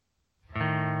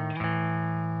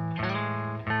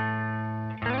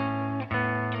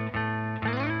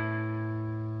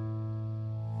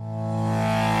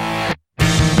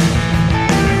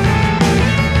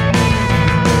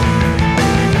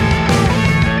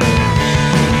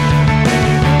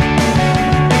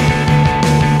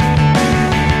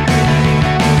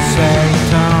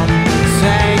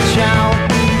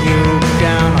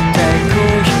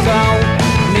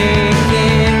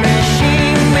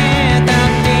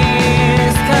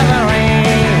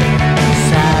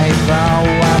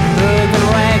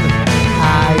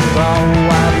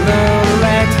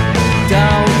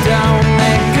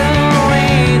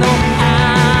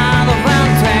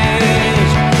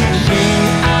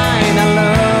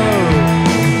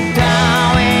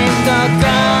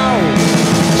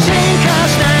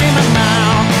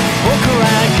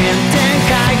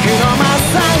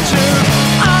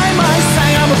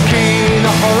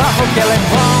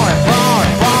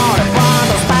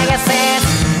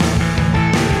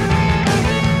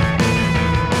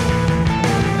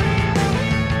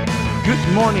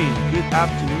morning, good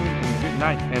afternoon, and good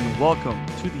night, and welcome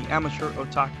to the Amateur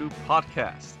Otaku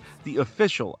Podcast, the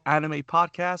official anime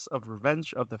podcast of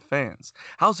Revenge of the Fans.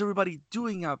 How's everybody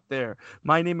doing out there?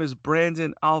 My name is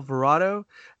Brandon Alvarado,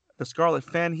 the Scarlet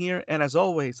Fan here, and as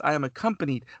always, I am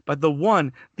accompanied by the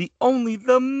one, the only,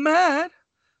 the mad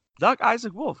Doc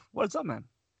Isaac Wolf. What's up, man?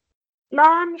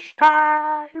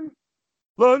 Lunchtime.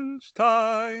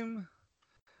 Lunchtime.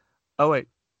 Oh, wait.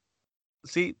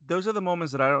 See, those are the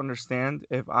moments that I don't understand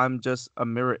if I'm just a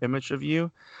mirror image of you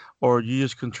or you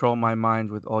just control my mind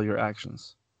with all your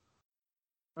actions.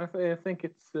 I think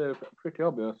it's pretty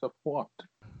obvious of what.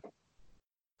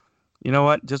 You know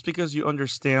what? Just because you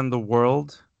understand the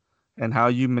world and how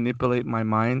you manipulate my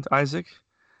mind, Isaac,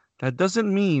 that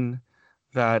doesn't mean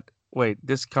that. Wait,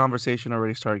 this conversation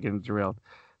already started getting derailed.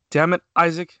 Damn it,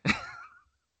 Isaac.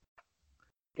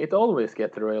 It always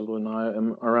gets derailed when I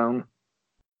am around.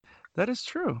 That is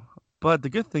true. But the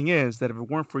good thing is that if it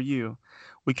weren't for you,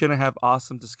 we couldn't have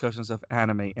awesome discussions of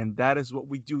anime. And that is what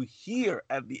we do here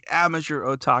at the Amateur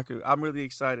Otaku. I'm really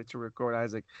excited to record,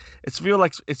 Isaac. It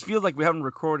feels like we haven't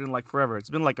recorded in like forever. It's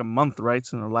been like a month, right,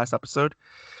 since the last episode.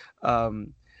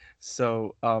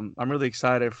 So I'm really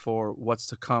excited for what's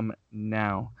to come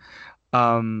now.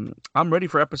 I'm ready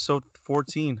for episode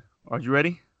 14. Are you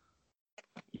ready?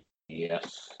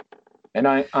 Yes. And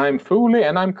I'm fully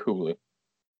and I'm coolly.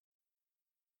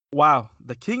 Wow,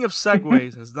 the king of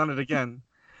segues has done it again.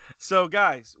 So,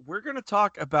 guys, we're going to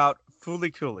talk about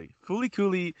Fooly Cooly. Fooly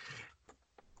Cooly,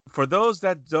 for those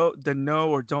that know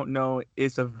or don't know,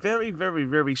 is a very, very,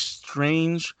 very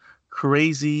strange,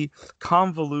 crazy,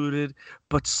 convoluted,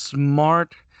 but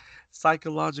smart,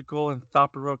 psychological, and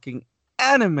thought-provoking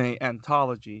anime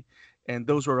anthology. And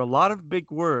those were a lot of big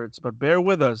words, but bear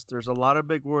with us. There's a lot of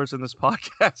big words in this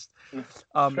podcast.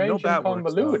 Strange no bad and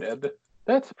convoluted. Words,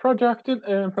 that's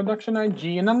production IG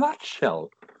in a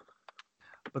nutshell.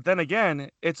 But then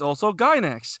again, it's also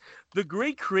Gynax, the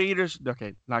great creators.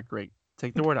 Okay, not great.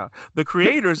 Take the word out. The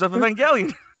creators of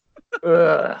Evangelion.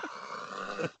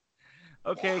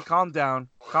 Okay, calm down.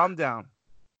 Calm down.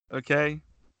 Okay,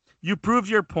 you proved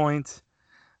your point.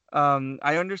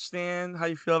 I understand how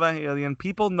you feel about Alien.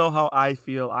 People know how I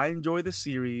feel. I enjoy the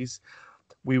series.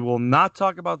 We will not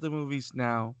talk about the movies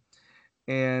now.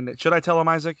 And should I tell them,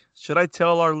 Isaac? Should I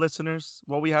tell our listeners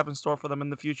what we have in store for them in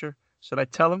the future? Should I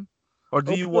tell them? Or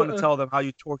do you want to tell them how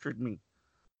you tortured me?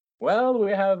 Well,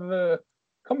 we have a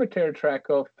commentary track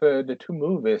of the two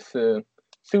movies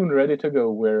soon ready to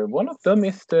go, where one of them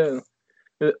is for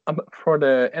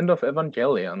the end of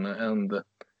Evangelion, and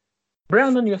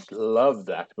Brandon just loved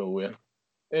that movie.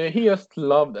 He just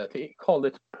loved it. He called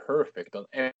it perfect on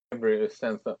every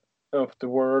sense of the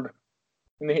word.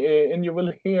 And you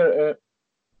will hear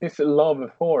his love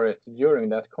for it during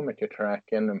that commentary track,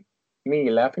 and me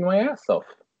laughing my ass off.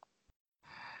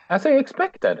 As I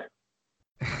expected.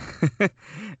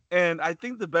 And I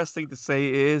think the best thing to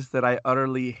say is that I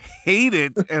utterly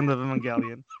hated End of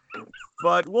Evangelion.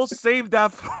 But we'll save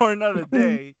that for another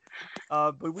day.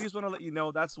 But we just want to let you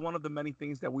know that's one of the many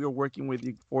things that we are working with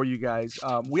for you guys.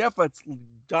 We have a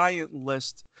giant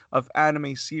list of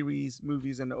anime series,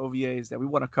 movies, and OVAs that we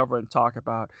want to cover and talk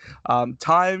about.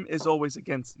 Time is always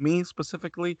against me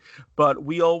specifically, but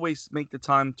we always make the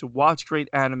time to watch great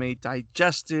anime,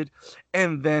 digest it,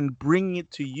 and then bring it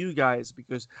to you guys,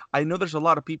 because I know there's a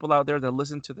lot of people out there that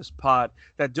listen to this pod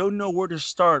that don't know where to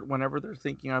start whenever they're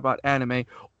thinking about anime,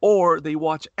 or they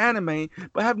watch anime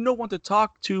but have no one to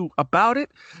talk to about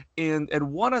it, and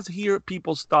want to hear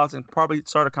people's thoughts and probably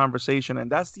start a conversation.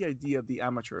 And that's the idea of the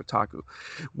Amateur Otaku.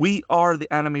 We are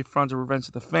the anime front of Revenge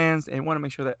of the Fans, and want to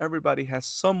make sure that everybody has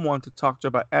someone to talk to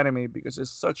about anime, because it's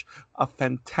such a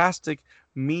fantastic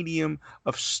medium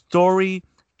of story,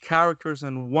 characters,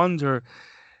 and wonder,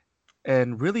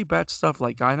 and really bad stuff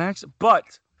like Gynax,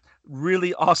 but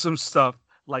really awesome stuff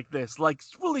like this, like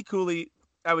Fooly Cooly.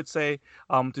 I would say,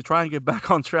 to try and get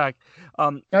back on track.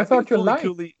 I thought you liked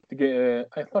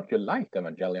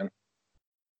Evangelion.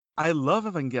 I love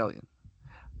Evangelion.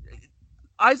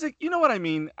 Isaac, you know what I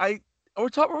mean. We're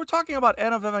talking about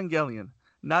End of Evangelion,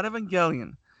 not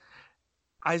Evangelion.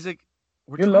 Isaac,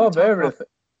 you love everything.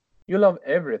 You love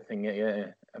everything,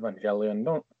 Evangelion.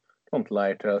 Don't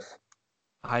lie to us.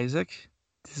 Isaac,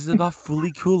 this is about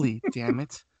Fooly Cooly. Damn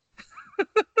it.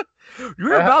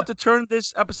 You're about to turn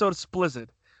this episode explicit.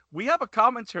 We have a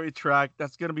commentary track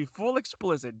that's going to be full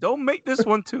explicit. Don't make this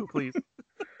one too, please.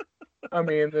 I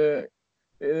mean,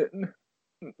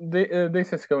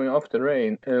 this is going off the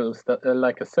rails,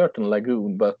 like a certain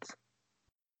lagoon, but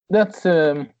that's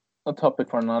a topic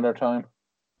for another time.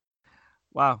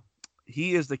 Wow.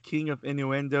 He is the king of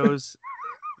innuendos.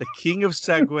 the king of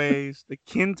segues, the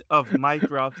king of mic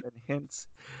drops and hints.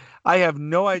 I have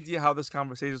no idea how this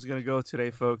conversation is going to go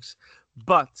today, folks.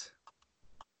 But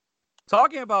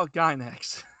talking about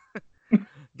Gynex,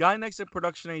 Gynex and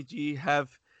Production AG have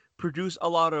produced a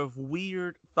lot of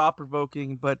weird,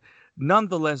 thought-provoking, but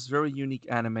nonetheless very unique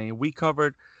anime. We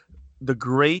covered the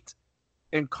great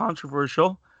and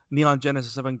controversial Neon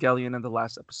Genesis Evangelion in the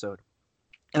last episode.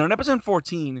 And on episode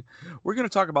 14, we're going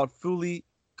to talk about Fooly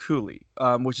Cooly,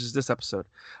 which is this episode.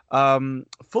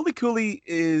 Fooly Cooly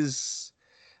is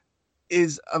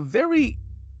a very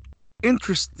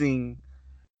interesting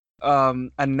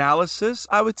analysis,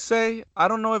 I would say. I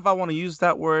don't know if I want to use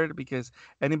that word because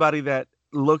anybody that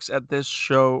looks at this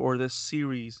show or this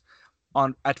series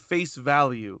on at face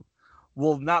value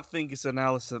will not think it's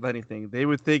analysis of anything. They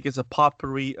would think it's a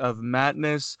potpourri of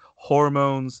madness,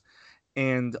 hormones,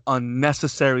 and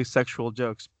unnecessary sexual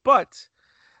jokes. But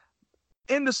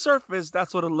in the surface,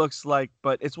 that's what it looks like.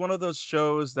 But it's one of those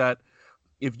shows that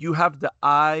if you have the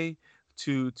eye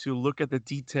to look at the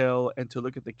detail and to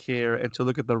look at the care and to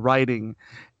look at the writing,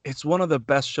 it's one of the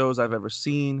best shows I've ever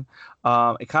seen.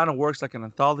 It kind of works like an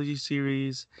anthology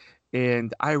series,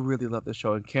 and I really love the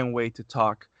show and can't wait to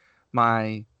talk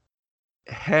my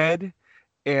head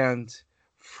and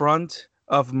front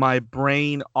of my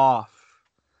brain off.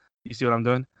 You see what I'm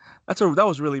doing? That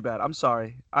was really bad. I'm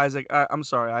sorry, Isaac. I'm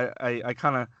sorry. I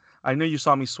kind of I know you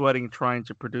saw me sweating trying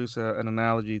to produce an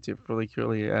analogy to Fully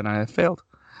Curly, and I failed.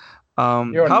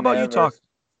 You're How about you never talk?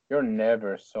 you're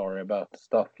never sorry about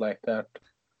stuff like that.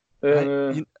 I,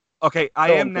 Uh, you, okay,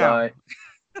 I am don't now. lie.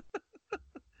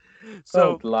 So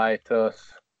Don't lie to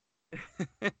us.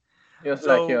 Just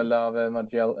like you so love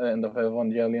end of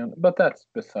Evangelion, but that's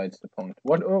besides the point.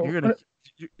 What? you're gonna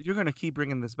you're gonna keep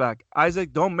bringing this back,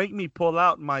 Isaac. Don't make me pull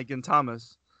out my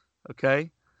Gintamas,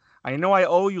 okay? I know I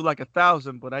owe you like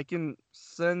 1,000, but I can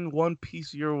send one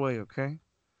piece your way, okay?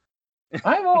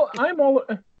 I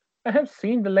have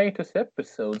seen the latest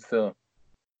episode, so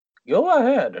go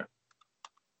ahead.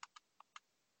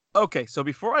 Okay, so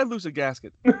before I lose a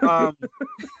gasket, so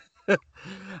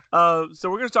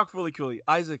we're gonna talk Fully Coolly.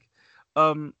 Isaac,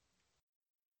 um,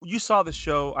 you saw the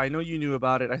show. I know you knew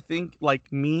about it. I think, like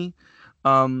me,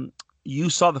 um, you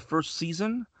saw the first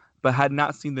season, but had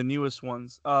not seen the newest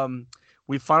ones.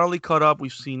 We finally caught up.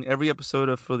 We've seen every episode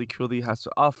of Fully Coolly has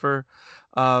to offer.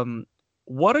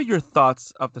 What are your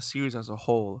thoughts of the series as a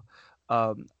whole?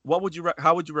 What would you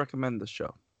how would you recommend the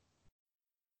show?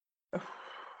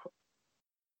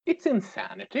 It's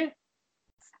insanity,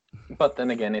 but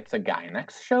then again, it's a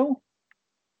Gynax show,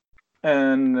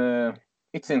 and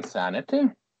it's insanity,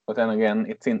 but then again,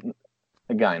 it's in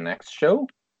a Gynax show,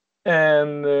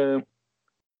 and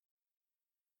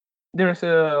there's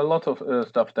a lot of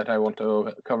stuff that I want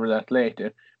to cover that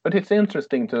later. But it's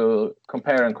interesting to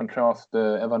compare and contrast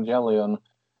Evangelion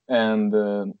and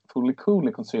Fully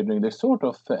Coolly, considering they're sort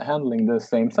of handling the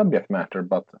same subject matter,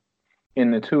 but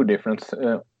in two different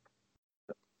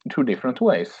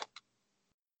ways.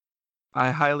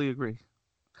 I highly agree.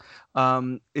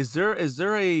 Is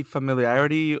there a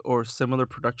familiarity or similar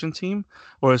production team,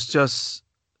 or it's just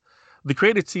the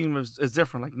creative team is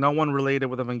different? Like no one related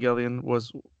with Evangelion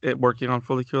was it working on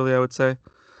Fully Coolly, I would say.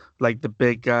 Like the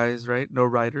big guys, right? No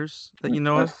writers that you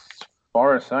know As of.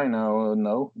 far as I know,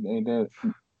 no, they did.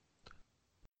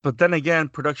 But then again,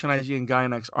 Production IG and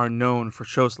Gainax are known for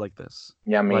shows like this.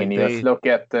 Yeah, I mean, Like you just look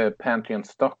at the Pantheon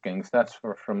stockings. That's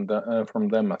from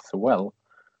them as well.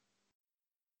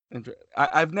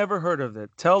 I've never heard of it.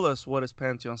 Tell us what is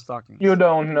Pantheon Stockings. You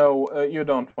don't know. You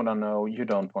don't want to know. You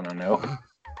don't want to know.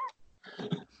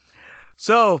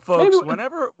 So, Maybe. folks,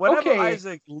 whenever Okay.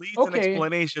 Isaac leads an Okay.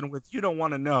 explanation with "you don't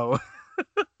want to know,"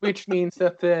 Which means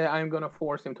that I'm gonna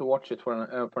force him to watch it for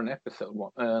an episode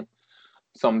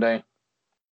someday.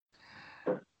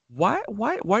 why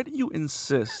do you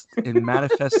insist in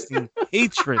manifesting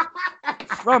hatred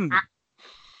from me?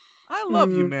 I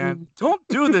love you, man. Don't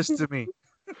do this to me.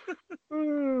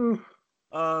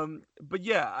 But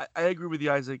yeah, I agree with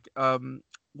you, Isaac.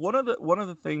 One of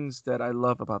the things that I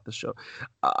love about the show,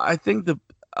 I think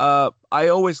I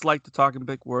always like to talk in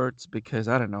big words because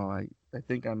I don't know, I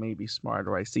think I may be smart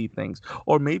or I see things,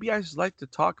 or maybe I just like to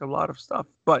talk a lot of stuff.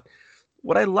 But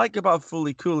what I like about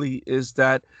Fully Cooley is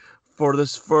that for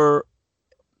this for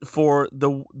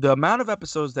the amount of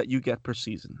episodes that you get per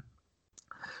season,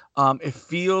 it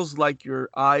feels like your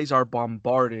eyes are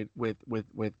bombarded with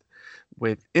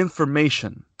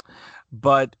information,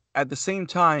 but at the same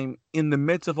time, in the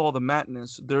midst of all the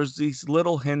madness, there's these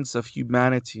little hints of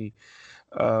humanity,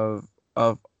 of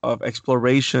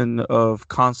exploration of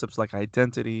concepts like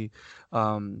identity,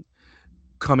 um,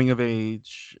 coming of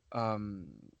age,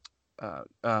 uh,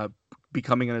 uh,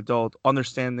 becoming an adult,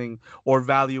 understanding or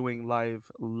valuing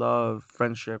life, love,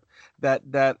 friendship,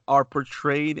 that are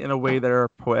portrayed in a way that are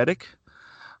poetic.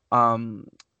 Um,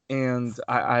 and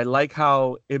I like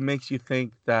how it makes you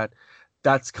think that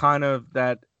that's kind of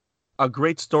that a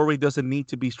great story doesn't need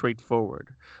to be straightforward.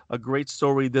 A great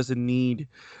story doesn't need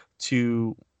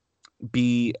to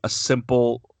be a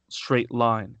simple straight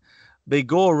line. They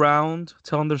go around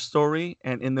telling their story,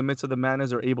 and in the midst of the madness,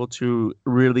 they're able to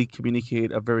really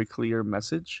communicate a very clear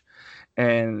message.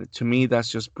 And to me, that's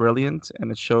just brilliant.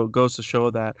 And it goes to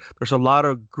show that there's a lot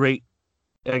of great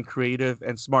and creative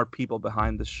and smart people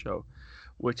behind this show,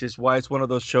 which is why it's one of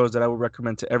those shows that I would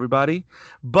recommend to everybody.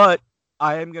 But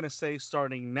I am gonna say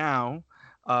starting now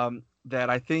that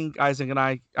I think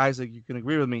Isaac, you can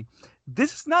agree with me.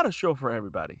 This is not a show for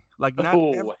everybody. Like not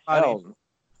Oh everybody. hell!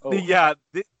 Oh Yeah,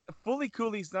 Fully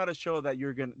Cooley is not a show that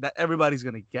everybody's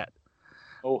gonna get.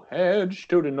 oh, hedge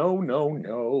to the no no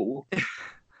no.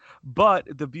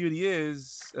 But the beauty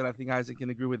is, and I think Isaac can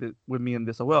agree with me in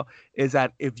this as well, is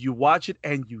that if you watch it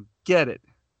and you get it,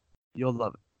 you'll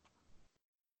love it.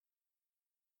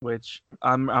 Which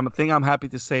I'm happy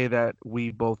to say that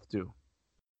we both do.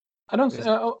 I don't. Is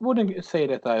I wouldn't say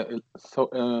that I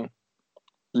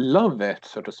love it,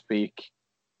 so to speak.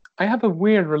 I have a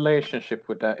weird relationship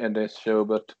with that in this show,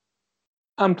 but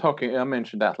I'm talking. I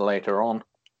mentioned that later on.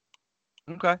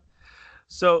 okay.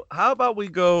 So how about we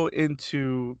go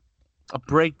into a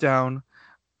breakdown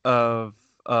of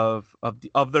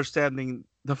of their standing,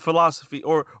 the philosophy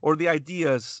or the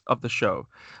ideas of the show.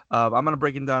 I'm gonna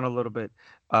break it down a little bit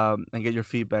and get your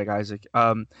feedback, Isaac.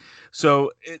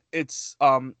 So it's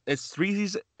three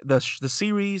seasons. The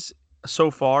series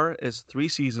so far is 3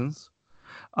 seasons.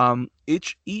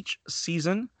 Each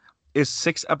season is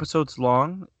 6 episodes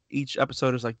long. Each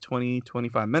episode is like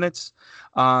 20-25 minutes.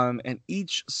 And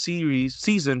each series,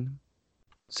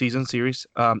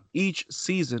 each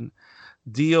season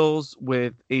deals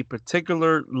with a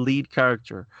particular lead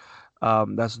character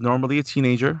that's normally a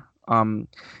teenager,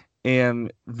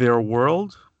 and their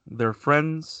world, their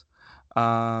friends,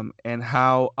 and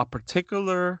how a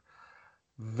particular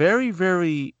very,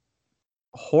 very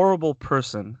horrible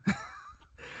person,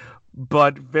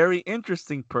 but very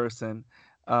interesting person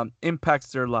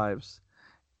impacts their lives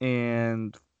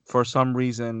and for some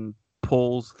reason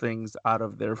pulls things out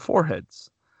of their foreheads,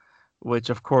 which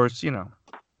of course,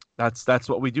 that's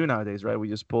what we do nowadays, right? We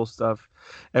just pull stuff,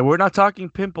 and we're not talking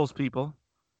pimples, people.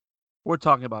 We're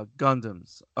talking about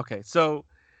Gundams. Okay, so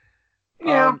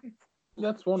Yeah, um,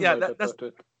 that's one yeah, way to put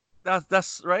it.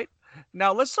 that's right.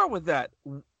 Now let's start with that.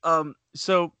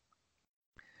 So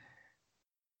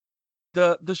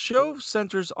the show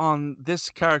centers on this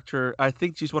character. I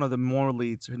think she's one of the more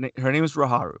leads. Her name is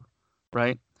Raharu,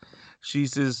 right?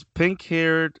 She's this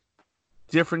pink-haired,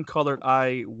 different colored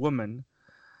eye woman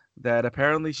that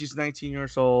apparently she's 19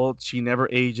 years old. She never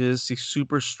ages. She's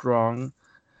super strong.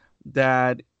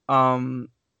 That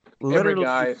Every literally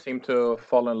guy seemed to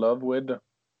fall in love with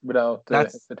without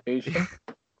that's hesitation.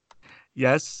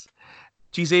 yes.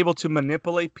 She's able to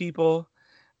manipulate people.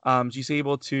 She's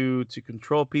able to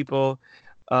control people.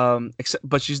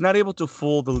 But she's not able to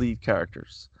fool the lead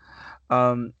characters.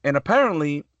 And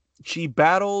apparently she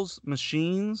battles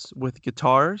machines with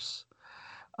guitars.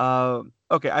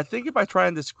 Okay, I think if I try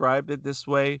and describe it this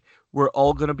way, we're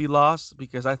all gonna be lost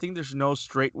because I think there's no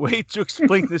straight way to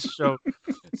explain this show.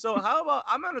 So how about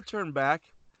I'm gonna turn back,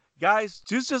 guys.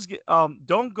 Just get,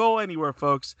 don't go anywhere,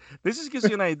 folks. This just gives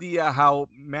you an idea how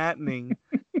maddening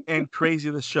and crazy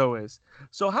the show is.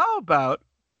 So how about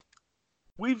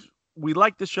we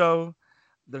like the show?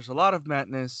 There's a lot of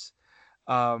madness.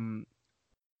 Um,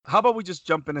 how about we just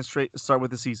jump in and straight start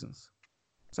with the seasons?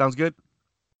 Sounds good.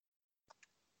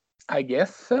 I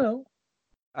guess so.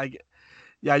 I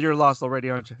Yeah, you're lost already,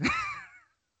 aren't you?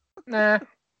 Nah,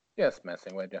 just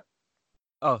messing with you.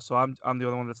 Oh, so I'm the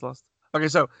only one that's lost. Okay,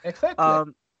 so Exactly.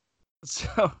 um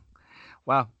so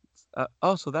wow.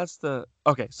 So that's the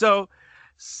okay. So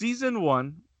season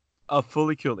 1 of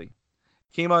Fully Cooley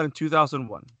came out in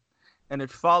 2001, and it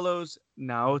follows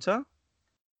Naota,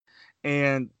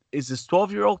 and is this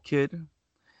 12-year-old kid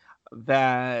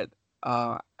that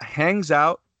hangs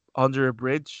out under a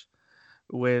bridge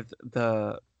with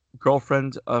the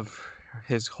girlfriend of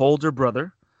his older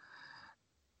brother,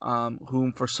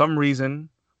 whom for some reason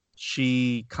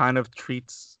she kind of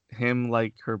treats him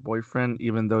like her boyfriend,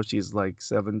 even though she's like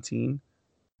 17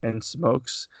 and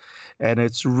smokes, and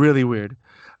it's really weird.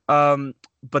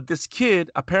 But this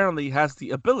kid apparently has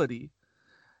the ability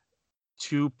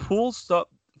to pull stuff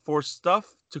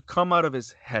to come out of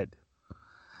his head,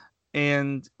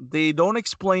 and they don't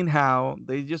explain how.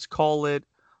 They just call it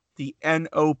the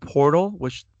NO portal,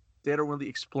 which they don't really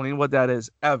explain what that is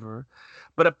ever.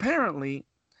 But apparently,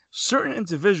 certain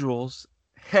individuals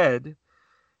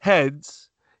heads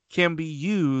can be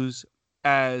used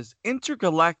as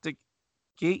intergalactic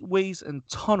gateways and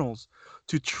tunnels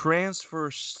to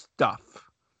transfer stuff.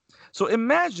 So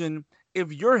imagine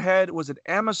if your head was an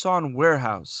Amazon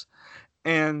warehouse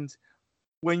and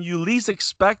when you least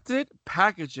expect it,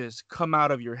 packages come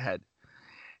out of your head.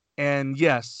 And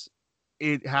yes,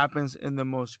 it happens in the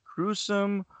most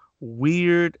gruesome,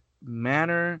 weird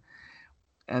manner.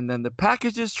 And then the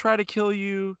packages try to kill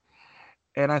you.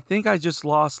 And I think I just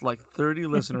lost like 30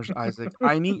 listeners, Isaac.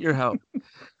 I need your help.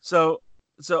 So,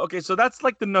 so that's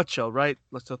like the nutshell, right?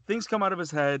 So things come out of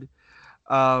his head.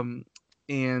 Um,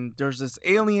 and there's this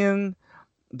alien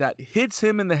that hits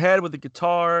him in the head with a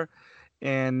guitar.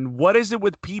 And what is it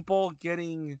with people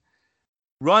getting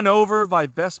run over by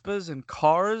Vespas and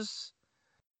cars?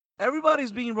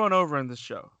 Everybody's being run over in this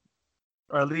show,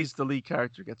 or at least the lead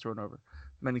character gets run over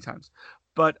many times.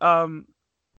 But I'm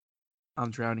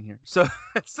drowning here. So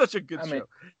it's such a good I mean, show.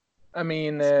 I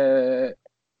mean, uh,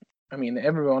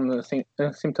 everyone seem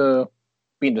to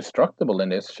be indestructible in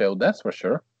this show. That's for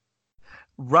sure.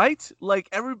 Right? Like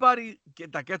everybody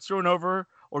that gets thrown over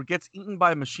or gets eaten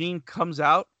by a machine comes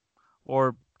out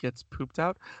or gets pooped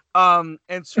out and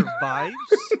survives.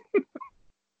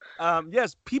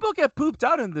 Yes, people get pooped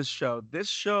out in this show. This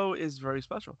show is very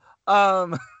special.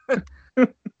 Um,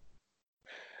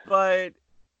 but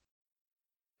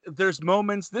there's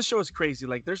moments. This show is crazy.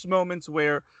 Like there's moments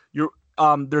where you're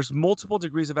there's multiple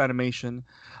degrees of animation.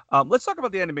 Let's talk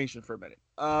about the animation for a minute.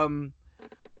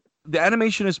 The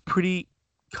animation is pretty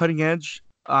cutting edge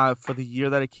for the year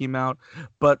that it came out,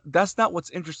 but that's not what's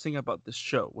interesting about this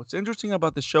show. What's interesting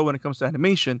about the show when it comes to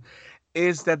animation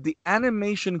is that the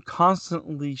animation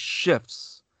constantly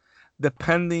shifts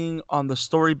depending on the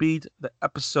story beat, the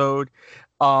episode.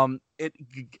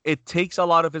 It takes a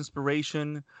lot of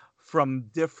inspiration from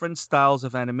different styles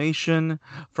of animation,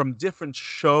 from different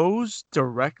shows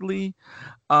directly.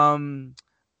 Um,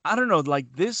 I don't know, like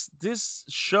this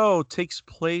show takes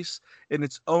place in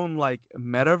its own like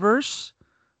metaverse.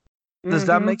 Does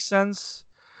that Mm-hmm. make sense?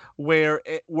 Where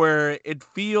it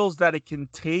feels that it can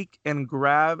take and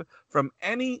grab from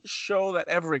any show that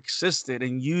ever existed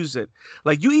and use it.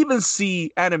 Like you even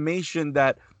see animation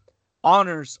that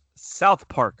honors South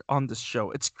Park on this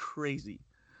show. It's crazy.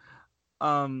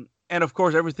 And of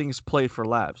course everything is played for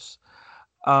laughs.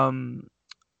 Um,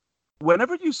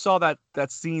 Whenever you saw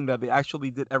that scene that they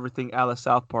actually did everything a la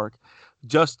South Park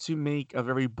just to make a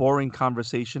very boring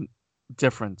conversation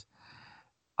different.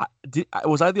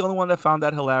 Was I the only one that found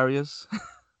that hilarious?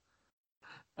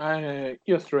 I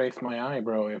just raised my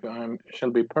eyebrow. If I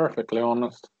shall be perfectly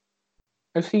honest,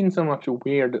 I've seen so much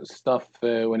weird stuff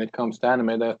when it comes to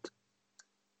anime that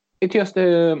it just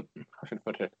how should I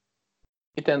put it?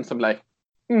 It ends up like,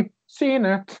 seen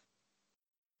it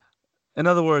In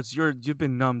other words, you've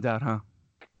been numbed out, huh?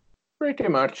 pretty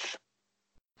much.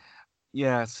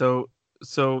 Yeah. So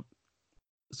so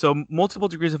multiple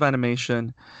degrees of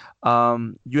animation.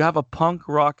 You have a punk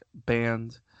rock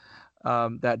band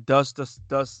that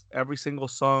does every single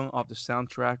song of the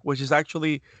soundtrack, which is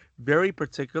actually very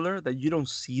particular. That you don't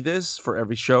see this for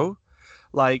every show.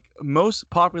 Like most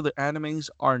popular animes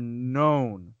are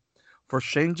known for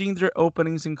changing their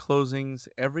openings and closings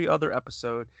every other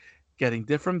episode, getting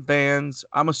different bands.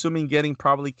 I'm assuming getting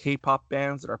probably K-pop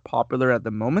bands that are popular at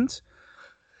the moment.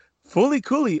 Fully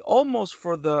Cooley, almost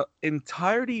for the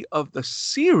entirety of the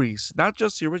series, not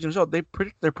just the original show, they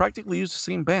practically use the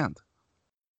same band,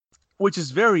 which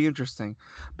is very interesting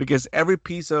because every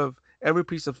piece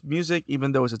of music,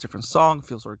 even though it's a different song,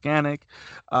 feels organic.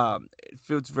 It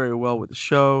fits very well with the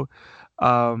show.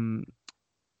 Um,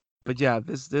 but yeah,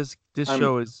 this I'm.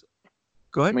 show is.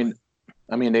 Go I ahead.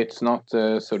 mean, it's not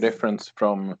so different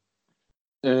from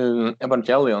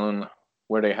Evangelion,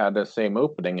 where they had the same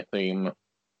opening theme.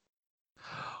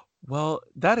 Well,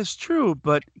 that is true,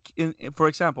 but for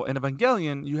example, in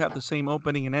Evangelion, you have the same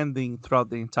opening and ending throughout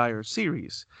the entire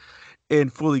series. In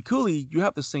Fully Cooley, you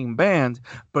have the same band,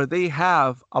 but they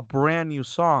have a brand new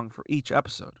song for each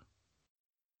episode.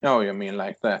 Oh, you mean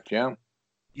like that? Yeah.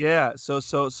 Yeah, so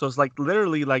it's like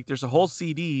literally like there's a whole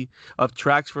CD of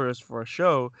tracks for a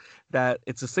show that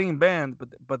it's the same band,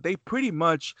 but they pretty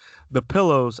much the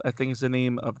Pillows, I think is the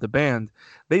name of the band.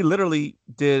 They literally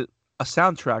did a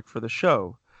soundtrack for the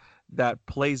show that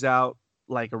plays out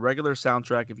like a regular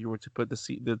soundtrack if you were to put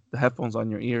the headphones on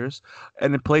your ears,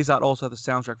 and it plays out also the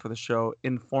soundtrack for the show,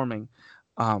 informing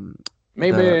um,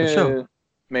 the show. Maybe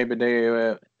maybe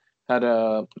they had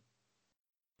a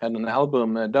had an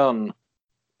album done,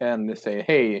 and they say,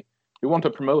 "Hey, you want to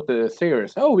promote the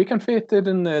series? Oh, we can fit it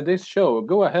in this show.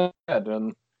 Go ahead."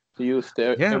 And they used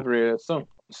Yeah, every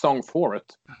song for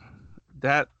it.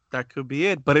 that could be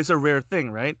it, but it's a rare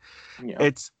thing, right? Yeah,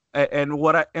 And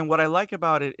what I like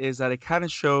about it is that it kind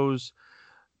of shows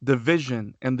the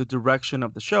vision and the direction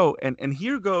of the show. And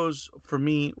here goes for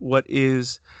me what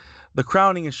is the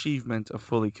crowning achievement of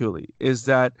Fully Cooley is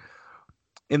that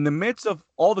in the midst of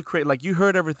all the create, like you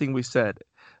heard everything we said,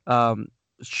 um,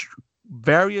 sh-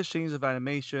 various changes of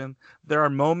animation. There are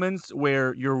moments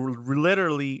where you're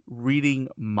literally reading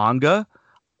manga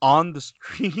on the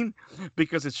screen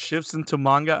because it shifts into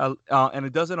manga, and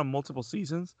it does it on multiple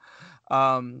seasons.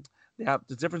 Um, they have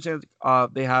the different changes.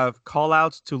 They have call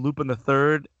outs to Lupin the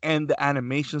Third and the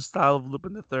animation style of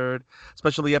Lupin the Third,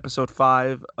 especially episode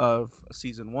 5 of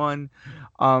season 1.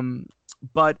 Um,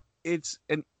 but it's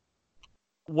and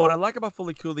what I like about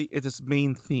Fully Cooley is its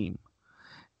main theme,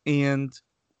 and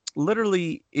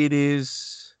literally it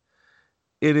is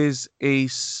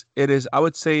I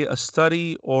would say a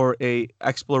study or a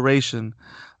exploration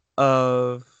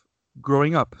of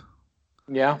growing up.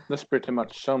 yeah, that's pretty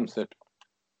much sums it.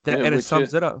 And it Which is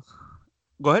sums it up.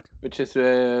 Go ahead.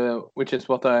 which is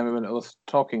what I was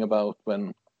talking about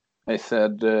when I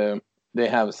said they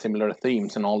have similar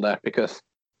themes and all that. Because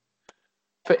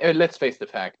let's face the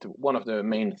fact, one of the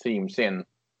main themes in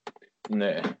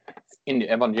the in the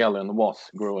Evangelion was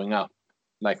growing up,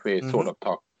 like we sort Mm-hmm. of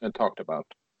talked about.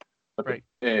 But Right.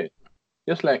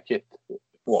 just like it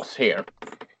was here.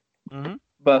 Mm-hmm.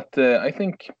 But I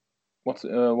think what's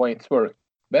why it's worked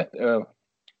better,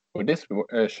 or this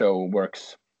show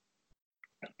works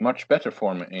much better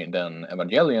for me than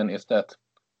Evangelion, is that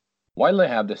while they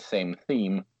have the same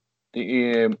theme,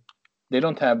 they they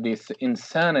don't have this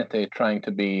insanity trying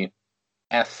to be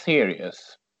as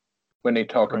serious when they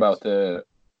talk Correct. about the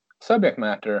subject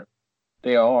matter.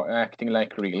 They are acting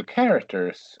like real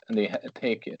characters, and they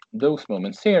take those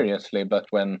moments seriously. But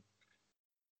when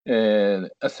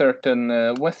a certain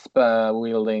Vespa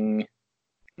wielding,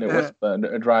 the Vespa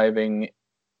driving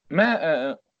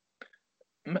ma-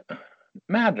 ma-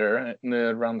 Matter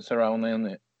runs around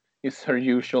and is her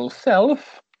usual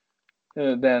self,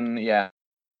 then yeah,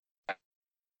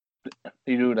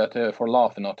 they do that for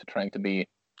laughing, not trying to be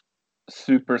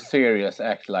super serious.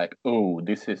 Act like, oh,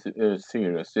 this is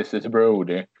serious. This is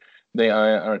Brody. They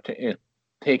are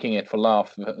taking it for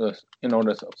laugh in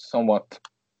order to somewhat,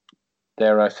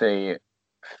 dare I say,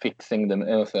 fixing them,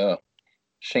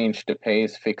 change the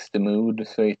pace, fix the mood,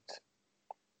 so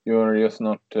you're just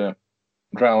not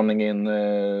drowning in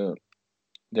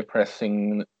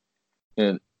depressing,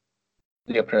 uh,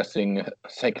 depressing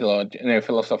psychological,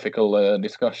 philosophical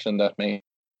discussion that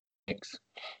makes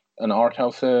an art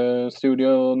house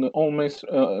studio almost,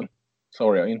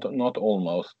 sorry, not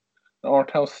almost, an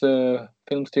art house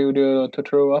film studio to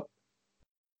throw up.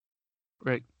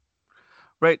 Right.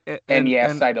 Right. And And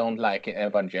yes, and I don't like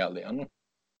Evangelion.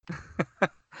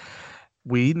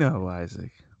 we know,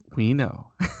 Isaac. We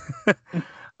know.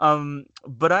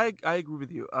 But I agree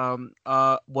with you.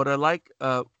 What I like,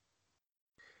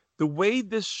 the way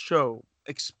this show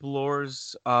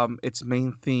explores its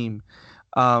main theme,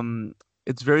 um,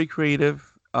 it's very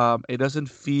creative. It doesn't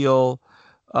feel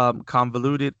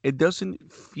convoluted. It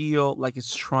doesn't feel like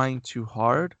it's trying too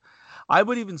hard. I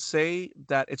would even say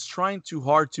that it's trying too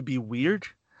hard to be weird,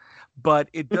 but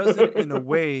it does it in a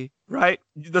way, right?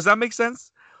 Does that make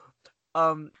sense?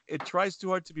 It tries too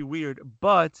hard to be weird,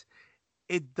 but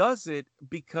it does it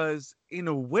because, in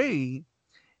a way,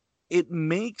 it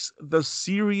makes the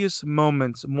serious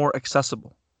moments more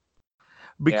accessible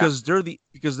Yeah, because they're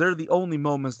the only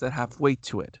moments that have weight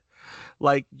to it.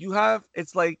 Like you have,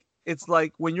 it's like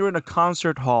when you're in a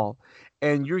concert hall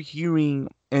and you're hearing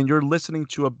and you're listening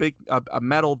to a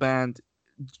metal band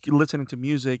listening to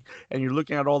music and you're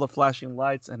looking at all the flashing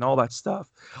lights and all that stuff.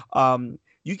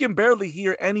 You can barely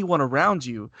hear anyone around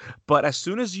you, but as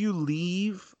soon as you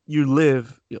live,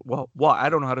 well, I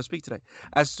don't know how to speak today.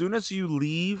 As soon as you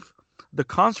leave the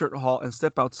concert hall and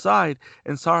step outside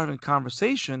and start having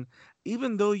conversation,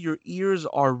 even though your ears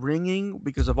are ringing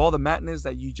because of all the madness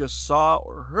that you just saw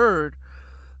or heard,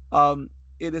 um,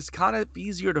 it is kind of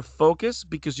easier to focus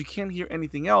because you can't hear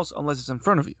anything else unless it's in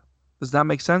front of you. Does that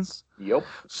make sense? yep,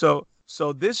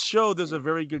 So this show does a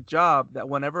very good job that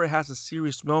whenever it has a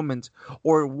serious moment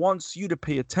or it wants you to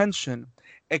pay attention,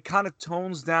 it kind of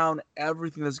tones down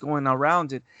everything that's going on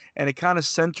around it and it kind of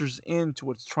centers into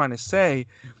what it's trying to say.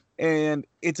 And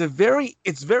it's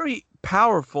very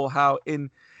powerful how in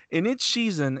each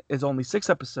season is only 6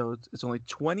 episodes. It's only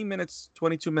 20 minutes,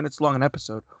 22 minutes long an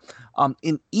episode.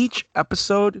 In each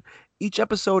episode, each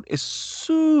episode is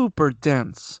super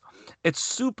dense. It's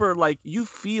super like you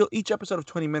feel each episode of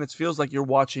 20 minutes feels like you're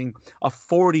watching a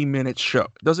 40-minute show.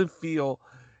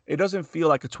 It doesn't feel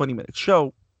like a 20-minute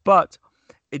show, but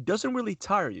it doesn't really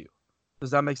tire you.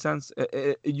 Does that make sense?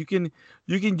 You can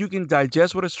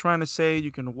digest what it's trying to say.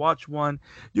 You can watch one.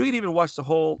 You can even watch the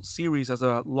whole series as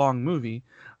a long movie,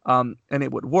 and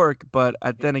it would work. But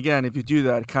then again, if you do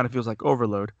that, it kind of feels like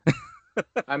overload.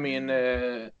 I mean,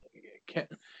 can,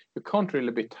 you can't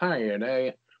really be tired.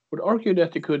 I would argue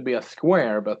that it could be a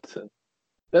square, but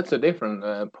that's a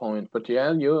different point. But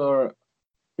yeah, you're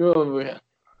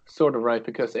sort of right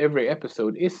because every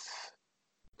episode is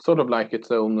sort of like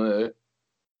its own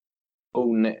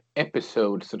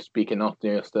episode, so to speak, and not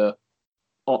just a.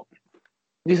 Oh,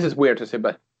 this is weird to say,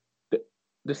 but the,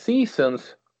 the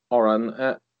seasons are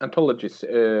an anthologies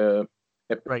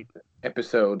ep- Right.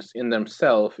 episodes in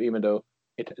themselves, even though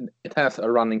it has a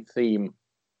running theme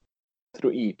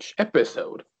through each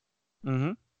episode.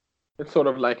 Mm-hmm. It's sort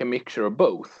of like a mixture of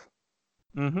both.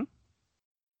 Mm-hmm.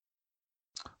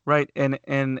 Right. And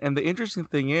the interesting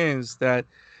thing is that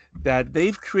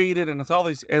they've created an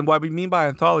anthology, and what we mean by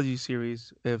anthology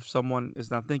series, if someone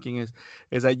is not thinking, is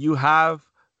that you have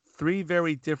three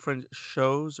very different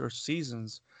shows or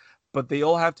seasons, but they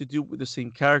all have to do with the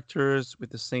same characters, with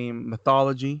the same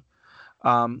mythology,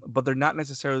 but they're not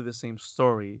necessarily the same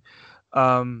story.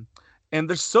 Um, and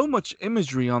there's so much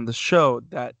imagery on the show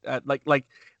that like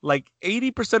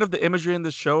 80% of the imagery in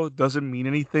the show doesn't mean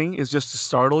anything. It's just to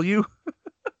startle you.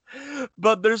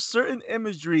 But there's certain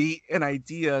imagery and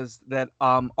ideas that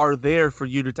are there for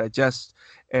you to digest,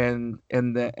 and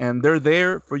they're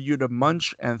there for you to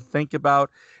munch and think about.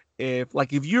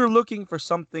 If you're looking for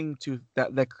something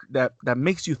that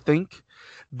makes you think,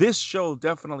 this show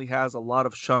definitely has a lot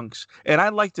of chunks. And I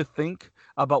like to think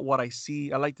about what I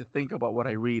see. I like to think about what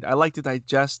I read. I like to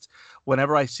digest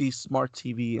whenever I see smart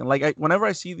TV. And whenever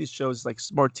I see these shows like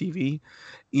smart TV,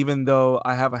 even though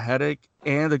I have a headache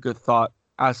and a good thought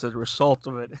as a result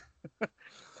of it.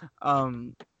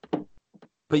 um,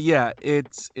 but yeah,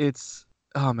 it's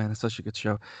oh man, it's such a good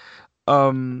show.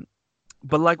 Um,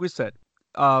 but like we said,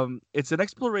 it's an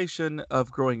exploration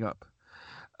of growing up.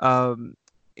 Um,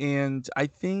 and I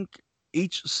think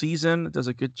each season does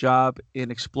a good job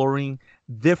in exploring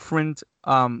different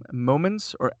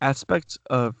moments or aspects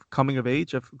of coming of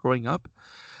age, of growing up.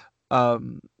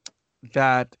 Um,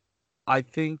 that I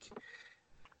think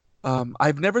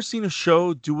I've never seen a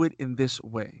show do it in this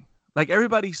way. Like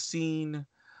everybody's seen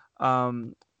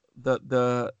um,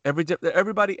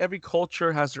 every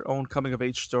culture has their own coming of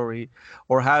age story,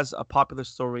 or has a popular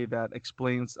story that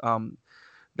explains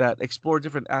that explore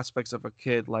different aspects of a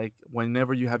kid. Like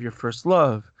whenever you have your first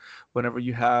love, whenever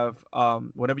you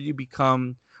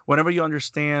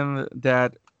understand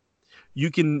that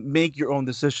you can make your own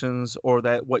decisions, or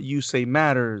that what you say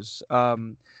matters.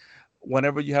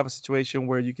 Whenever you have a situation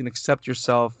where you can accept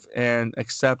yourself and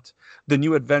accept the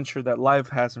new adventure that life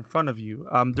has in front of you.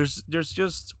 There's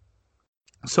just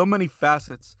so many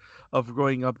facets of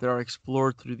growing up that are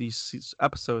explored through these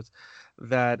episodes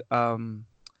that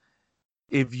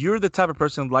if you're the type of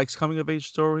person who likes coming of age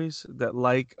stories, that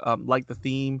like the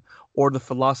theme or the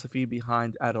philosophy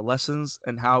behind adolescence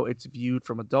and how it's viewed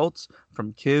from adults,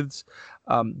 from kids,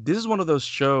 this is one of those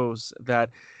shows that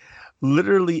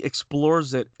literally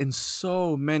explores it in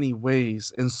so many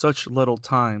ways in such little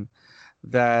time,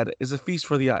 that is a feast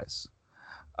for the eyes,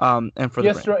 and for the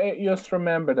brain. Just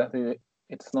remember that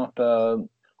it's not a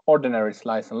ordinary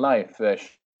slice of life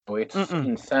show. It's Mm-mm.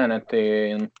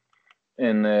 insanity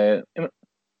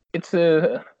it's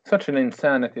such an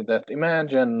insanity that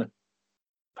imagine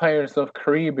Pirates of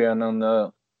Caribbean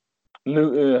on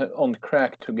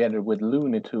crack together with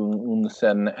Looney Tunes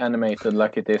and animated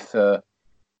like it is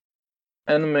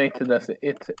animated as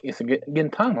it is a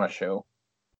Gintama show.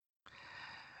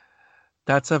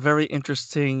 That's a very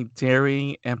interesting,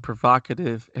 daring, and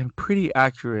provocative, and pretty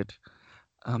accurate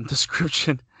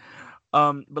description.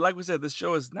 But like we said, this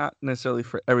show is not necessarily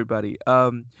for everybody.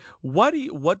 What do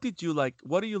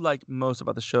you like most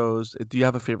about the shows? Do you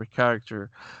have a favorite character?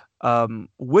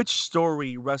 Which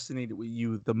story resonated with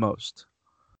you the most?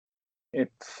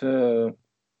 It's when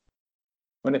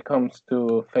it comes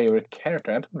to favorite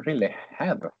character, I don't really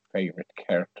have a favorite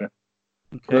character.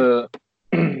 Okay. The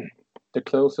the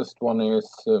closest one is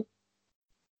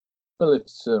well,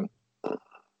 it's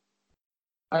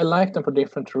I like them for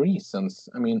different reasons.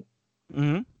 I mean,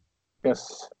 Mm-hmm.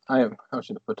 because I how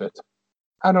should I put it?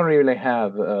 I don't really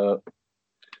have a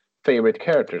favorite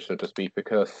character, so to speak,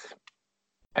 because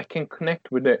I can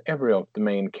connect with every of the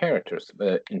main characters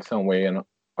in some way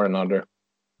or another,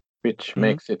 which Mm-hmm.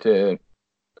 makes it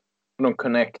don't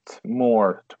connect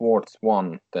more towards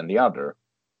one than the other.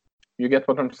 You get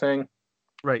what I'm saying?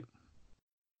 Right.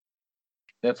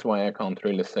 That's why I can't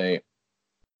really say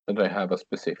that I have a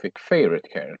specific favorite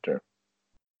character.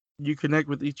 You connect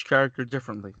with each character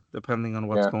differently depending on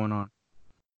what's Yeah. going on.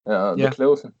 The Yeah.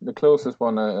 closest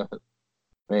one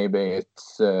maybe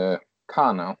it's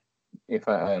Kana, if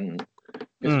I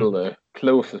is Mm. the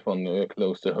closest one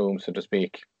close to home, so to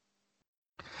speak.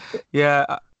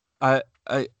 Yeah.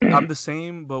 I'm the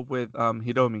same, but with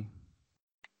Hiromi.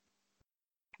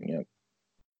 Yeah,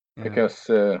 Yeah. because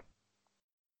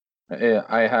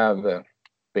I have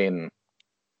been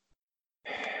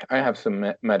I have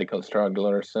some medical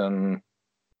strugglers and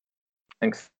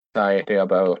anxiety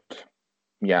about,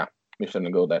 yeah, we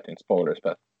shouldn't go that in spoilers,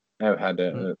 but I've had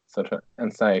Mm. such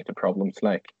anxiety problems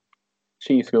like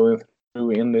she's going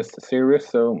through in this series,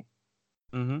 so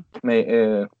Mm-hmm.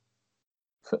 may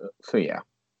so yeah.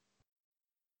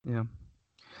 Yeah.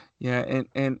 Yeah.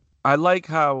 And I like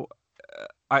how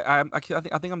I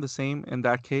think I'm the same in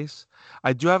that case.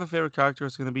 I do have a favorite character.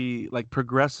 It's gonna be like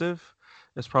Progressive.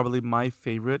 Is probably my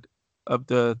favorite of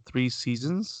the 3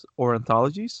 seasons or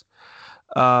anthologies.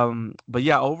 But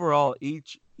yeah, overall,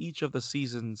 each of the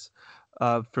seasons,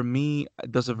 for me,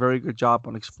 does a very good job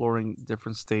on exploring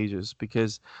different stages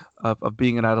because of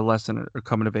being an adolescent or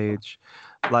coming of age.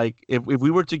 Like if we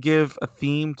were to give a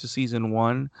theme to season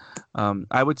one,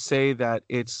 I would say that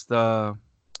it's an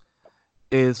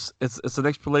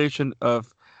exploration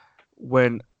of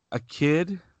when a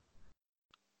kid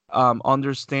come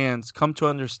to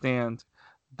understand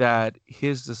that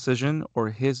his decision or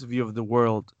his view of the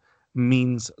world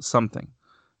means something.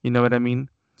 You know what I mean?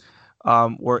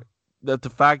 Or the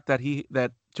fact that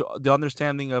the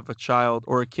understanding of a child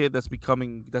or a kid that's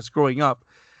growing up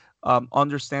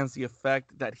understands the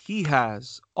effect that he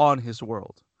has on his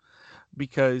world.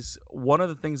 Because one of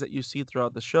the things that you see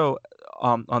throughout the show,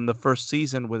 on the first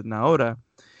season with Naoda,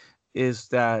 is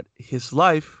that his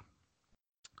life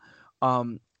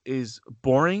is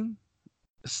boring,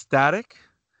 static,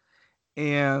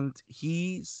 and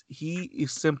he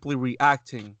is simply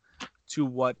reacting to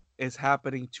what is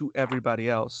happening to everybody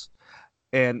else,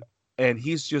 and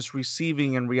he's just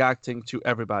receiving and reacting to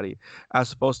everybody,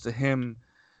 as opposed to him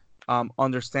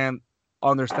understanding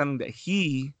that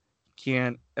he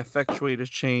can effectuate a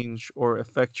change or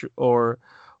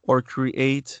or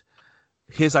create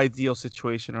his ideal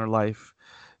situation or life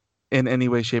in any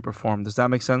way, shape, or form. Does that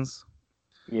make sense?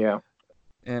 Yeah,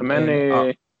 And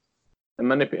a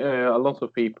lot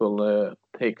of people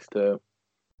takes the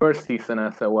first season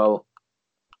as a, well,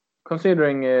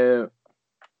 considering how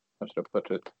should I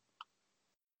put it?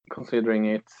 Considering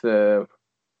it's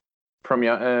from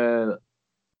your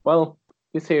well,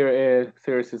 this here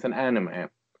series is an anime.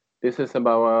 This is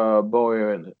about a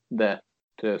boy that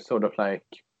sort of like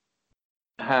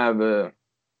have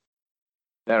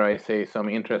dare I say some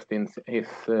interest in his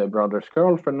brother's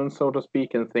girlfriend, and so to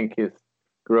speak, and think he's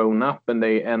grown up, and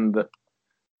they have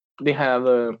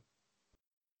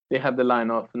they have the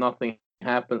line of nothing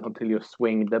happens until you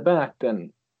swing the bat,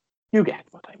 and you get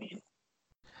what I mean.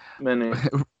 Many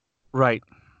right, right,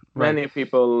 many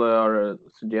people are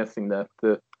suggesting that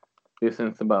this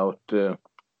is about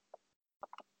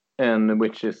and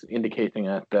which is indicating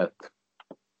that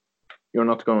you're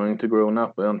not going to grow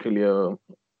up until you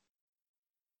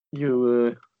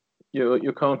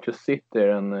you can't just sit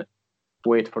there and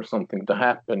wait for something to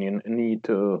happen. You need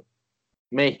to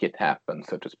make it happen,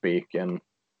 so to speak. And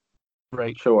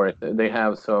right. sure, they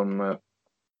have some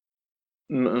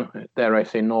dare I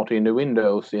say naughty in the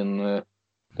windows in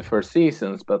the first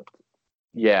seasons, but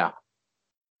yeah,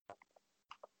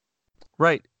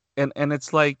 Right. And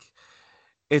it's like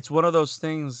it's one of those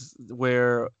things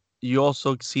where you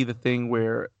also see the thing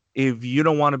where if you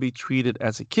don't want to be treated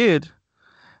as a kid,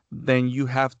 then you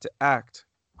have to act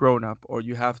grown up or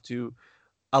you have to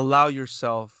allow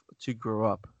yourself to grow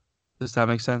up. Does that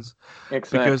make sense?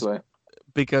 Because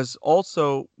exactly.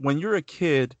 also when you're a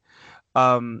kid,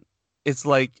 um it's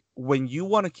like when you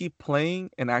want to keep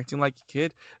playing and acting like a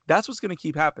kid, that's what's going to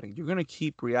keep happening. You're going to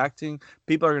keep reacting.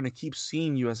 People are going to keep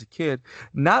seeing you as a kid.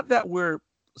 Not that we're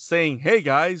saying, hey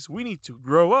guys, we need to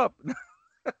grow up.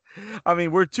 I mean,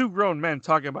 we're two grown men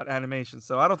talking about animation,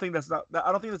 so I don't think that's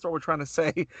what we're trying to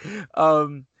say.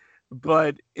 um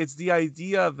but it's the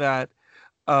idea that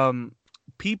um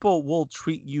people will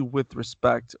treat you with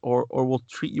respect or will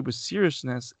treat you with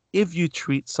seriousness if you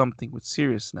treat something with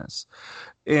seriousness.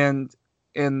 And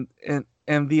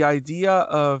the idea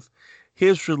of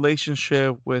his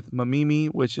relationship with Mamimi,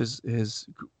 which is his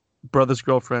brother's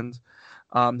girlfriend,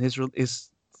 his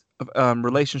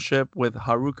relationship with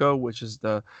Haruko, which is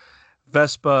the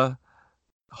Vespa,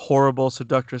 horrible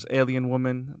seductress alien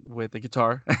woman with a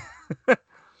guitar.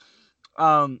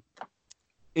 um,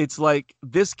 it's like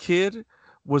this kid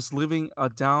was living a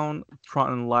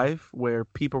downtrodden life where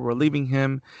people were leaving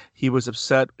him. He was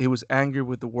upset. He was angry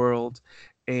with the world,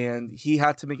 and he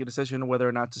had to make a decision whether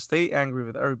or not to stay angry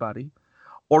with everybody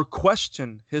or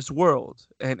question his world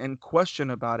and question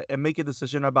about it and make a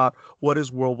decision about what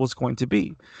his world was going to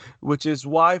be, which is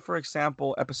why, for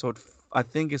example, I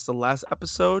think it's the last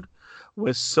episode,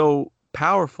 was so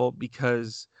powerful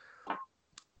because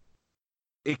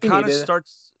it He kind of needed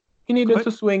starts. he Go needed ahead.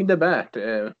 to swing the bat,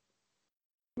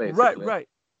 Right, basically. right.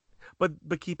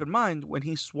 But keep in mind when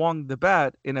he swung the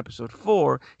bat in episode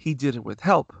 4, he did it with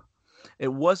help. It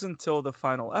wasn't until the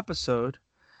final episode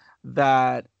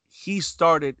that he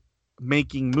started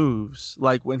making moves.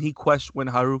 Like when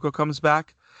Haruko comes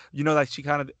back, like she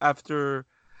kind of after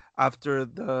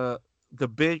the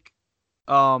big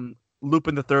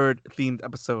Lupin the Third themed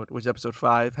episode, which episode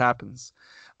 5 happens.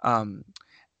 Um,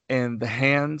 and the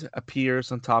hand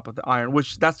appears on top of the iron,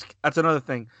 which that's another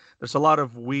thing. There's a lot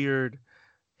of weird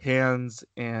hands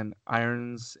and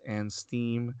irons and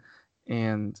steam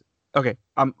and okay,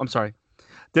 I'm sorry.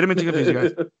 Didn't mean to confuse you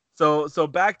guys. So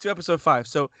back to episode 5.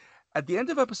 So at the end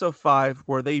of episode 5,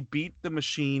 where they beat the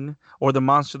machine or the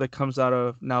monster that comes out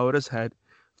of Naota's head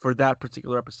for that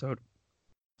particular episode,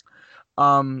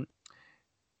 um,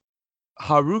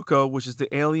 Haruko, which is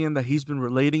the alien that he's been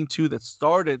relating to that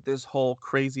started this whole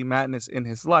crazy madness in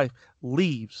his life,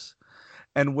 leaves.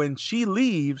 And when she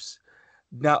leaves,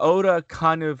 Naota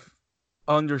kind of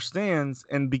understands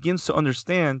and begins to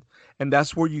understand, and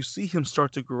that's where you see him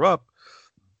start to grow up,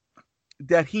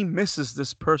 that he misses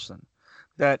this person,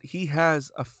 that he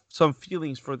has some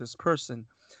feelings for this person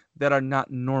that are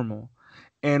not normal.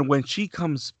 And when she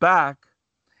comes back,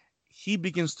 he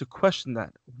begins to question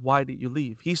that. Why did you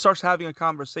leave? He starts having a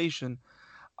conversation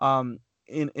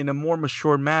in a more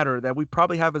mature manner that we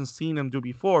probably haven't seen him do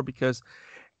before, because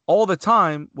all the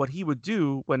time, what he would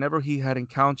do whenever he had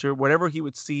encountered, whenever he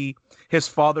would see his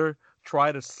father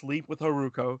try to sleep with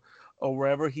Haruko, or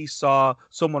wherever he saw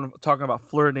someone talking about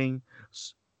flirting,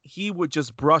 he would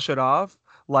just brush it off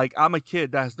like, I'm a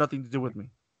kid, that has nothing to do with me.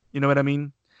 You know what I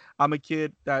mean? I'm a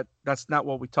kid, that's not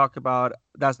what we talk about.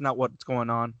 That's not what's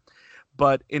going on.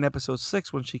 But in episode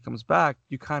 6, when she comes back,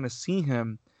 you kind of see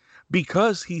him,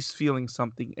 because he's feeling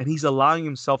something and he's allowing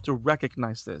himself to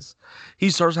recognize this. He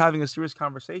starts having a serious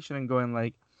conversation and going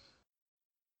like,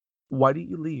 why did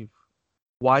you leave?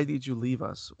 Why did you leave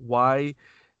us? Why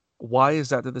is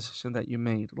that the decision that you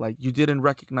made? Like, you didn't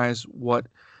recognize what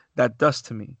that does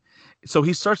to me. So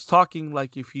he starts talking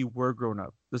like if he were grown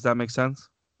up. Does that make sense?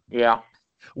 Yeah.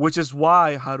 Which is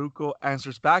why Haruko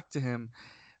answers back to him,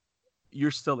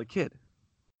 you're still a kid.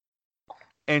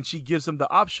 And she gives him the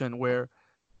option where,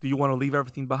 do you want to leave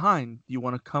everything behind? Do you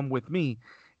want to come with me?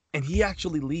 And he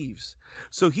actually leaves.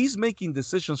 So he's making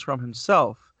decisions from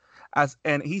himself,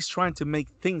 and he's trying to make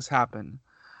things happen,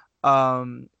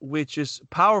 which is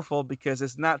powerful because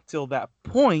it's not till that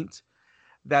point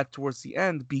that towards the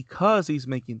end, because he's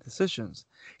making decisions,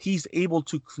 he's able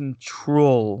to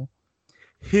control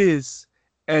his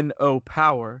NO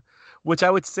power, which I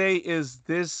would say is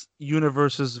this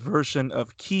universe's version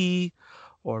of ki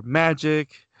or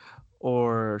magic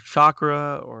or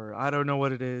chakra, or I don't know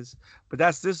what it is, but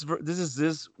this is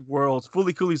this world's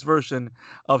Fully Cooley's version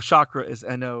of chakra is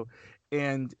NO.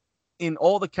 And in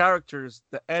all the characters,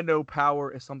 the NO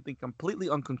power is something completely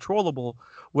uncontrollable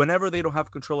whenever they don't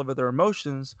have control over their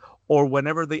emotions, or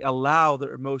whenever they allow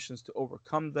their emotions to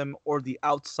overcome them or the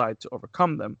outside to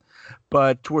overcome them.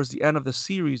 But towards the end of the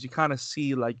series, you kind of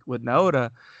see, like with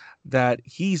Naoda, that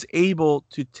he's able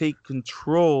to take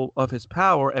control of his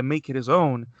power and make it his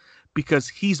own, because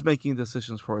he's making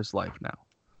decisions for his life now,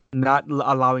 not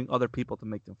allowing other people to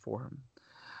make them for him.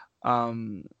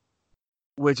 Um,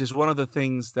 which is one of the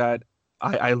things that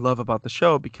I love about the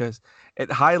show, because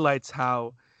it highlights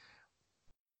how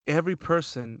every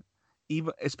person,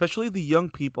 even especially the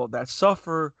young people that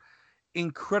suffer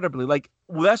incredibly, like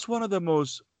that's one of the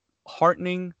most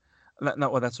heartening.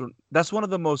 Not well, that's one of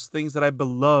the most things that I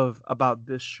love about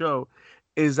this show,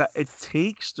 is that it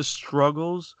takes the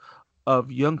struggles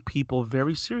of young people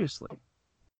very seriously.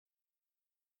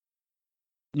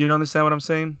 You understand what I'm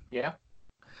saying? Yeah.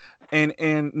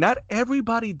 And not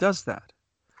everybody does that.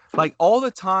 Like all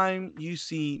the time you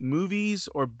see movies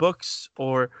or books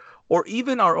or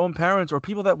even our own parents or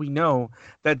people that we know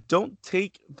that don't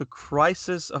take the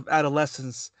crisis of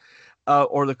adolescence,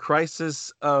 or the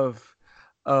crisis of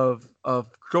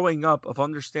growing up, of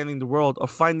understanding the world,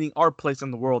 of finding our place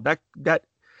in the world. That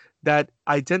that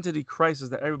identity crisis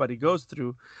that everybody goes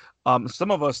through.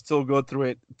 Some of us still go through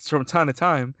it from time to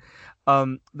time.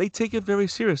 They take it very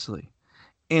seriously,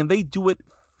 and they do it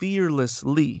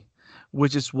fearlessly,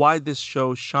 which is why this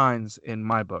show shines in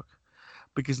my book,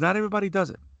 because not everybody does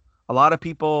it. A lot of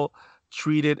people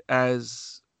treat it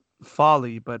as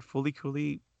folly, but Fully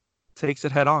Cooley takes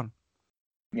it head on.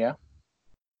 Yeah,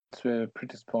 it's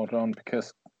pretty spot on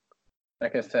because,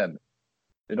 like I said,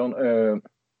 they don't.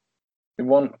 They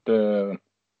want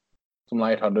some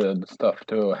lighthearted stuff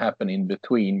to happen in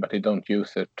between, but they don't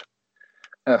use it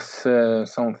as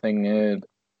something.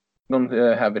 Don't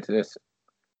have it as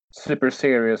super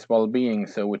serious while being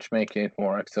so, which make it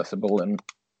more accessible and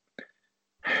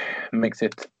makes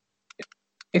it.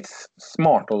 It's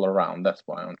smart all around. That's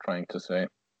why I'm trying to say.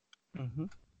 Hmm.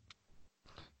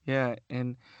 Yeah,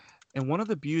 and one of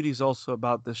the beauties also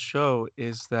about this show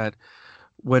is that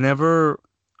whenever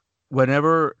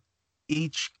whenever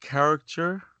each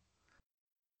character,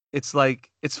 it's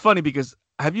like it's funny because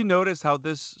have you noticed how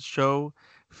this show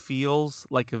feels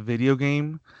like a video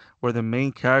game where the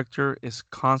main character is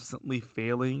constantly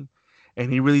failing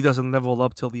and he really doesn't level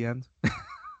up till the end?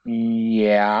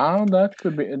 Yeah, that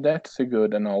could be. That's a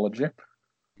good analogy.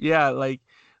 Yeah, like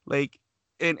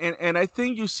and I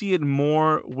think you see it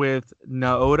more with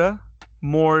Naoda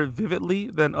more vividly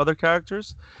than other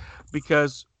characters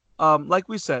because like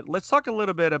we said, let's talk a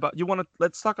little bit about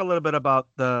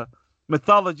the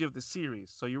mythology of the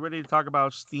series. So you ready to talk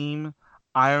about steam,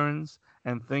 irons,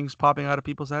 and things popping out of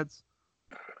people's heads?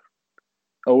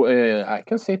 Oh, I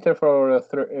can sit there for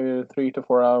 3 to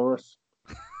 4 hours.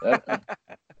 That,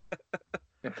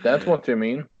 if that's what you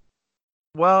mean.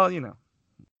 Well,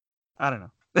 I don't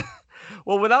know.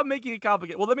 Well, without making it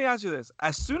complicated, well, let me ask you this.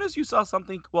 As soon as you saw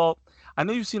something, well, I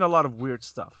know you've seen a lot of weird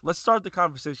stuff. Let's start the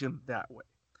conversation that way.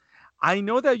 I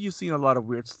know that you've seen a lot of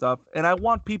weird stuff, and I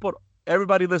want people,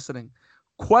 everybody listening,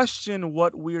 question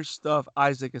what weird stuff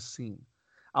Isaac has seen.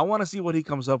 I want to see what he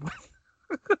comes up with.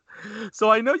 So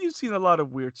I know you've seen a lot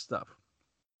of weird stuff.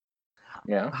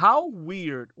 Yeah. How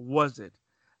weird was it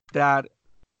that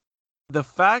the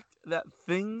fact that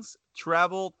things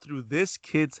travel through this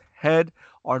kid's head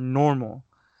are normal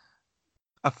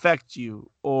affect you,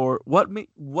 or what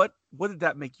did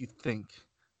that make you think?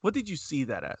 What did you see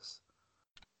that as?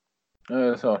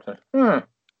 Sort of. Hmm.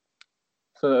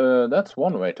 So that's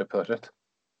one way to put it.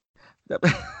 That,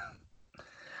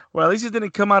 well, at least it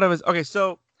didn't come out of his. Okay,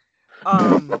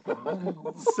 um,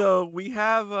 so we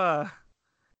have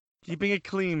keeping it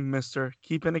clean, Mister,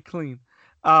 keeping it clean.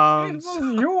 It So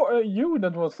was you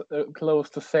that was close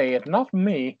to say it, not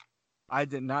me. I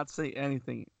did not say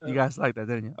anything. You Uh, guys like that,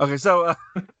 didn't you? Okay, so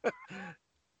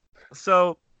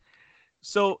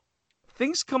so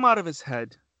things come out of his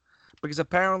head because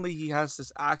apparently he has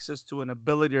this access to an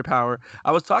ability or power.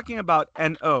 I was talking about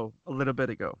NO a little bit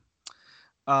ago.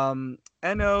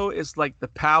 NO is like the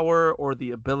power or the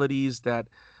abilities that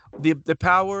the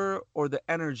power or the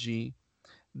energy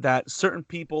that certain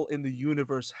people in the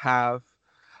universe have.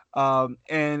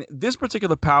 And this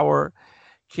particular power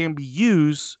can be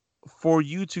used for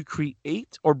you to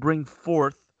create or bring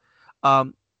forth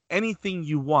um, anything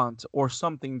you want or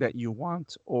something that you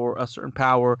want or a certain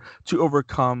power to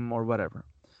overcome or whatever.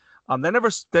 They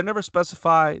never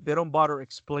specify. They don't bother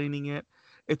explaining it.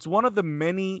 It's one of the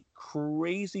many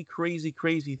crazy, crazy,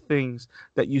 crazy things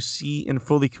that you see in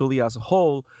Fully Cooley as a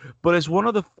whole, but it's one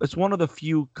of the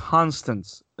few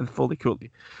constants in Fully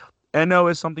Cooley. NO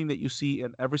is something that you see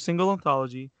in every single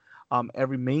anthology.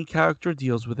 Every main character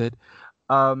deals with it,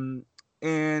 um,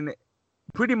 and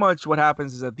pretty much what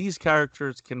happens is that these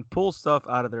characters can pull stuff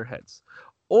out of their heads,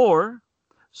 or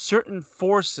certain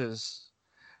forces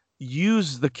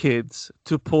use the kids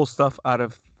to pull stuff out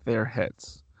of their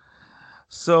heads.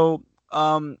 So,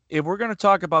 if we're gonna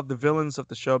talk about the villains of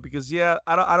the show, because yeah,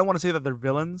 I don't want to say that they're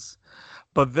villains,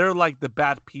 but they're like the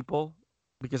bad people,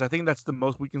 because I think that's the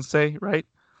most we can say, right?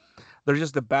 They're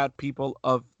just the bad people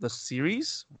of the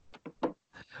series.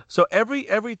 So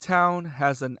every town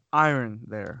has an iron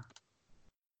there,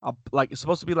 like it's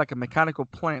supposed to be like a mechanical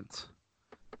plant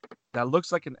that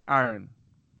looks like an iron,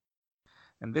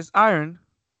 and this iron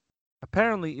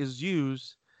apparently is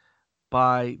used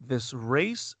by this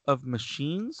race of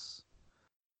machines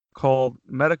called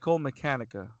medical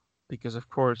mechanica, because of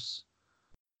course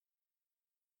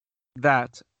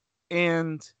that,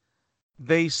 and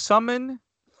they summon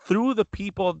through the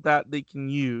people that they can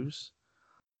use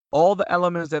all the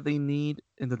elements that they need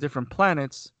in the different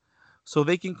planets so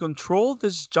they can control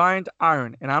this giant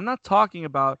iron. And I'm not talking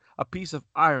about a piece of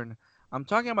iron. I'm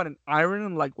talking about an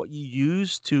iron like what you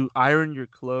use to iron your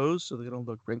clothes so they don't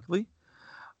look wrinkly.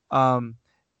 Um,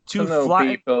 So to no, flatten.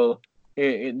 people,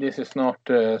 this is not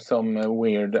some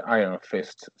weird Iron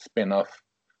Fist spin-off.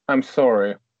 I'm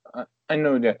sorry. I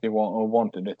know that you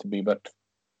wanted it to be, but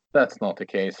that's not the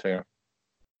case here.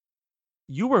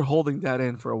 You were holding that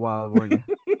in for a while, weren't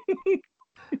you?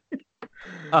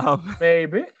 Um,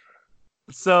 Maybe.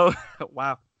 so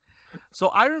wow. So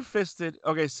Iron Fisted.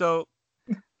 Okay,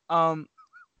 um,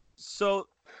 so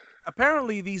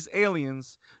apparently these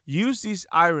aliens use these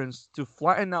irons to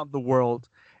flatten out the world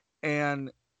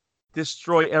and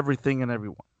destroy everything and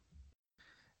everyone.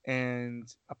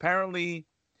 And apparently,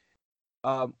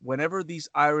 whenever these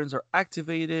irons are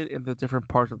activated in the different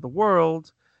parts of the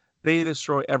world, they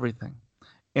destroy everything.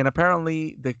 And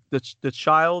apparently, the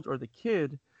child or the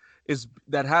kid is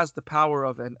that has the power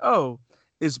of an O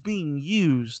is being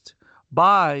used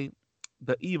by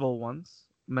the evil ones,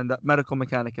 medical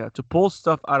mechanica, to pull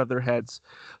stuff out of their heads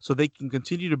so they can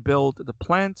continue to build the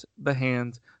plant, the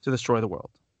hand to destroy the world.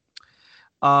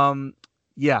 Um,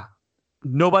 yeah,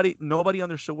 nobody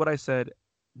understood what I said.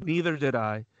 Neither did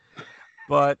I.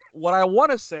 But what I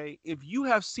want to say, if you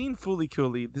have seen Fooly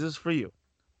Cooley, this is for you.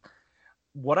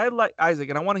 What I like, Isaac,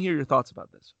 and I want to hear your thoughts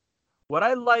about this. What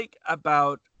I like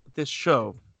about this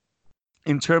show,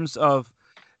 in terms of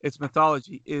its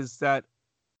mythology, is that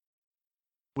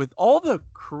with all the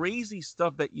crazy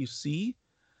stuff that you see,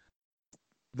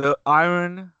 the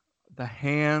iron, the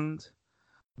hand,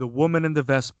 the woman in the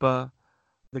Vespa,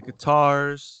 the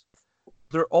guitars,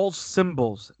 they're all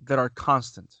symbols that are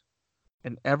constant.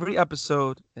 In every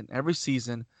episode, in every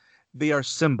season, they are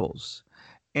symbols.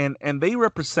 And they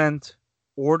represent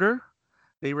order,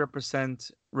 they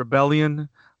represent rebellion,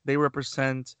 they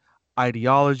represent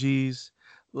ideologies,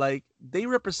 like they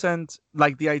represent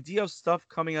like the idea of stuff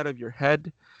coming out of your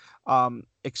head.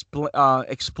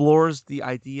 Explores the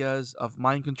ideas of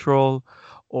mind control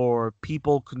or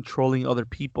people controlling other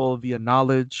people via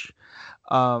knowledge.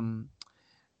 um,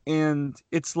 and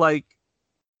it's like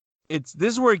it's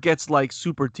this is where it gets like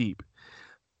super deep.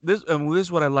 This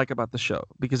is what I like about the show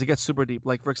because it gets super deep.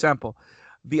 Like for example,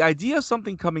 the idea of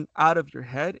something coming out of your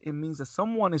head, it means that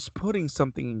someone is putting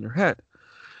something in your head,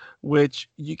 which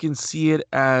you can see it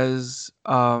as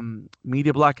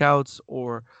media blackouts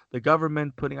or the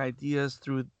government putting ideas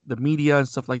through the media and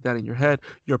stuff like that in your head.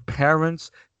 Your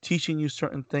parents teaching you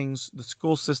certain things, the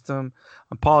school system,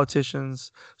 and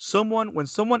politicians. When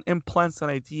someone implants an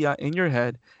idea in your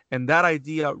head and that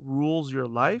idea rules your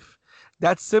life,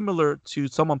 that's similar to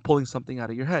someone pulling something out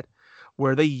of your head,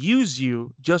 where they use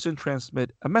you just to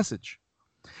transmit a message,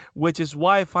 which is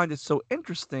why I find it so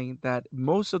interesting that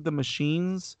most of the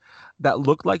machines that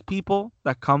look like people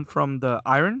that come from the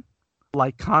iron,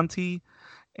 like Conti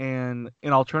and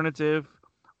in alternative,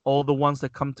 all the ones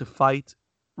that come to fight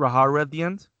Raharu at the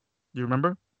end, do you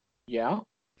remember? Yeah.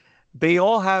 They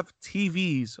all have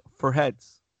TVs for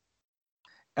heads.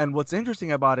 And what's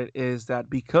interesting about it is that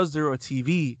because they're a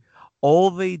TV,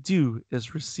 all they do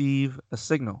is receive a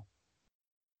signal.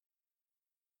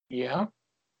 Yeah.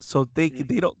 So Mm.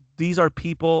 they don't these are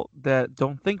people that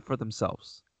don't think for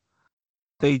themselves.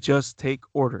 They just take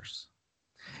orders.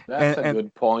 That's and a and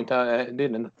good point. I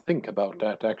didn't think about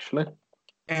that actually.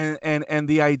 and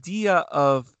the idea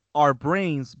of our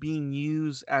brains being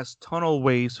used as tunnel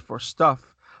ways for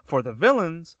stuff for the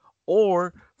villains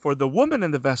or for the woman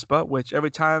in the Vespa, which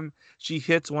every time she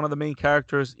hits one of the main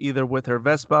characters, either with her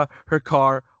Vespa, her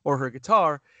car, or her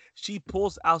guitar, she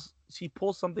pulls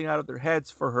something out of their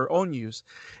heads for her own use.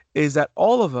 Is that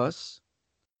all of us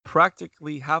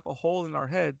practically have a hole in our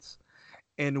heads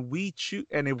and we choose,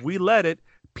 and if we let it,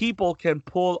 people can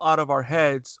pull out of our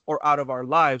heads or out of our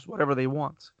lives whatever they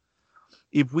want.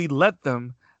 If we let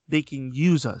them, they can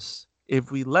use us.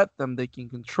 If we let them, they can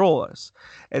control us.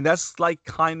 And that's like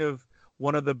kind of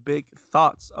one of the big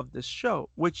thoughts of this show,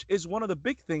 which is one of the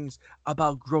big things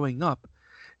about growing up,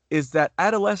 is that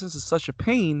adolescence is such a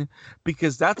pain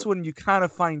because that's when you kind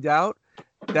of find out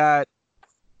that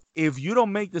if you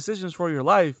don't make decisions for your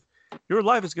life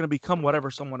is going to become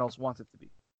whatever someone else wants it to be.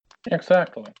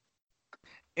 Exactly.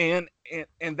 And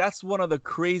that's one of the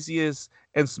craziest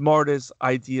and smartest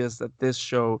ideas that this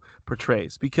show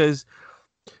portrays, because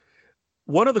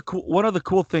one of the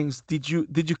cool things, did you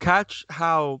catch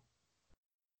how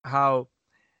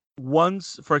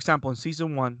once, for example, in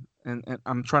season 1, and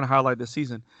I'm trying to highlight this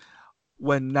season,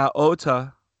 when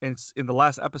Naota in the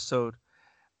last episode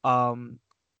um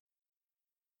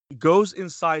goes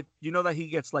inside, you know that he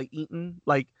gets like eaten,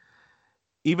 like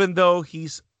even though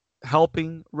he's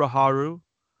helping Raharu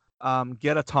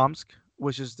get a Tomsk,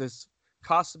 which is this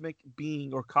cosmic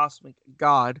being or cosmic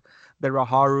god that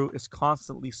Raharu is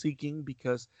constantly seeking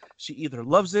because she either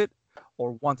loves it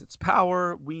or wants its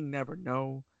power. We never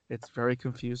know. It's very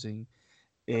confusing.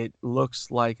 It looks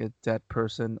like a dead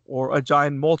person or a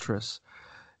giant Moltres.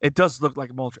 It does look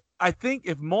like Moltres. I think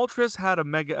if Moltres had a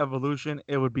mega evolution,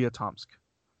 it would be a Tomsk.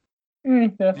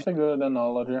 That's a good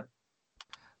analogy.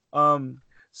 Um,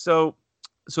 so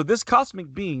so this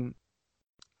cosmic being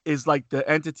is like the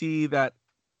entity that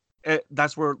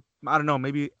that's where I don't know,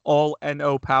 maybe all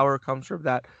NO power comes from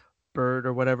that bird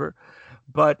or whatever.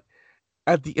 But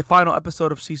at the final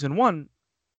episode of season one,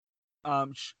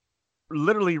 um,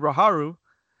 literally Raharu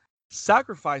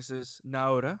sacrifices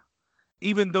Naota,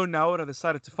 even though Naota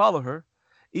decided to follow her,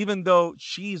 even though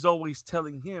she's always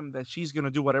telling him that she's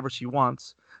gonna do whatever she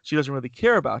wants. She doesn't really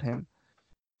care about him.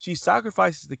 She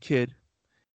sacrifices the kid.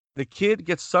 The kid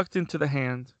gets sucked into the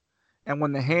hand, and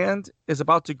when the hand is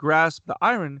about to grasp the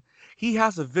iron, he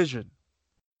has a vision.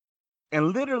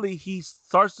 And literally, he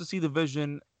starts to see the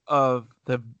vision of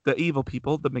the evil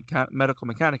people, the medical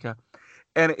mechanica,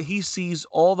 and he sees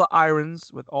all the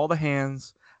irons with all the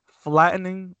hands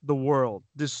flattening the world,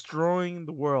 destroying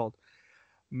the world,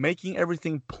 making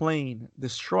everything plain,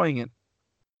 destroying it.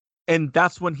 And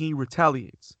that's when he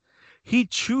retaliates. He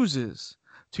chooses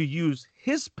to use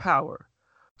his power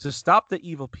to stop the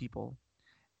evil people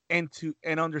and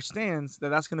understands that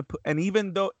that's going to put, and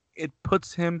even though it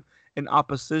puts him in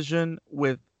opposition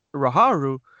with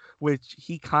Raharu, which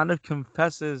he kind of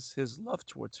confesses his love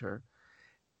towards her,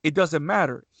 it doesn't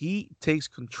matter. He takes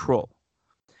control.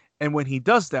 And when he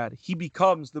does that, he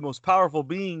becomes the most powerful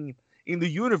being in the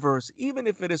universe, even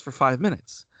if it is for 5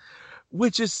 minutes,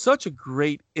 which is such a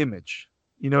great image.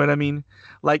 You know what I mean?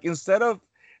 Like, instead of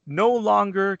no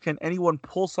longer can anyone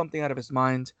pull something out of his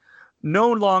mind,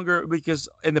 no longer, because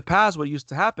in the past, what used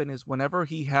to happen is whenever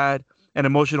he had an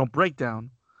emotional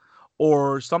breakdown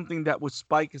or something that would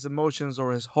spike his emotions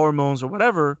or his hormones or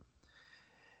whatever,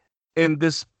 in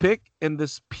this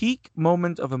peak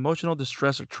moment of emotional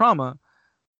distress or trauma,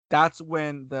 that's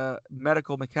when the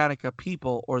medical mechanica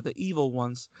people or the evil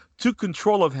ones took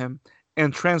control of him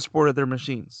and transported their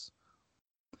machines.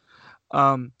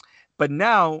 Um, but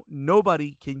now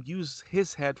nobody can use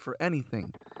his head for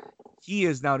anything. He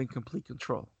is now in complete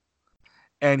control,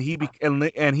 and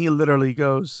and he literally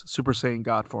goes Super Saiyan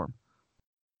God form.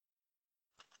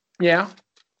 Yeah,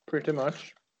 pretty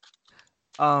much.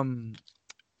 Um,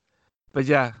 but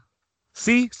yeah,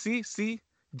 see,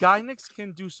 Gainax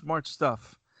can do smart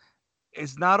stuff.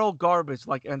 It's not all garbage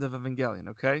like End of Evangelion,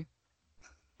 okay?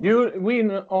 We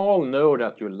all know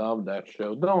that you love that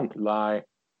show. Don't lie.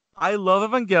 I love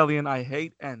Evangelion. I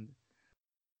hate End.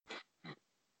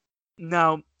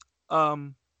 Now,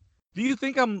 um, do you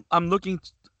think I'm looking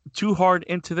too hard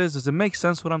into this? Does it make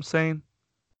sense what I'm saying?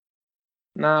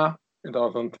 Nah, it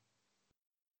doesn't.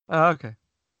 Okay.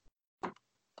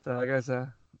 So I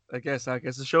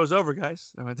guess the show's over,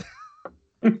 guys.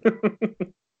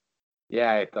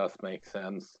 Yeah, it does make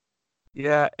sense.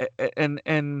 Yeah,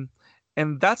 and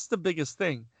that's the biggest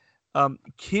thing.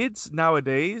 Kids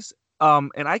nowadays,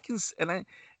 and I can and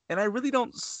I really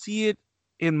don't see it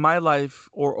in my life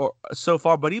or so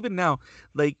far, but even now,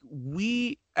 like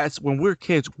we as when we're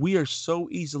kids, we are so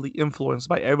easily influenced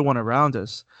by everyone around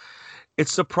us.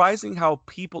 It's surprising how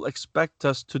people expect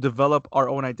us to develop our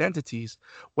own identities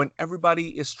when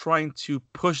everybody is trying to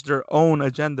push their own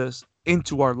agendas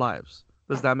into our lives.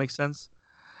 Does that make sense?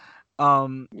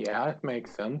 Um, Yeah, it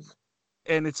makes sense.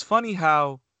 and it's funny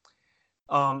how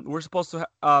we're supposed to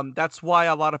that's why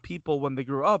a lot of people when they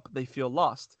grow up they feel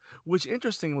lost, which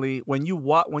interestingly when you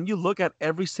look at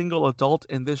every single adult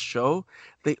in this show,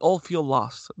 they all feel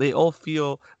lost. They all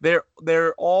feel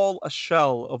they're all a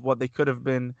shell of what they could have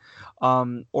been,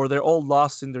 or they're all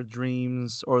lost in their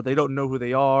dreams, or they don't know who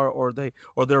they are, or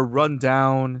they're run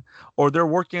down, or they're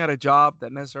working at a job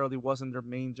that necessarily wasn't their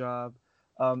main job.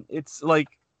 It's like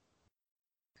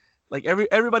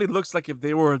everybody looks like if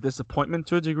they were a disappointment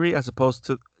to a degree, as opposed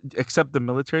to except the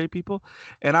military people.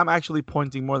 And I'm actually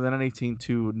pointing more than anything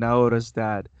to Naota's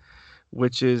dad,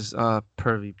 which is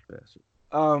pervy bastard.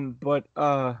 But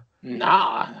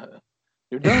Nah,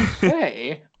 you don't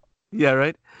say. yeah,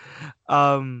 right.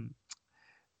 Um,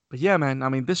 but yeah, man. I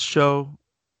mean, this show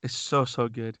is so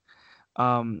good.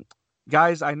 Um,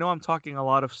 guys, I know I'm talking a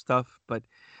lot of stuff, but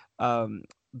um,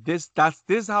 this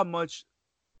how much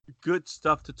good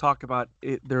stuff to talk about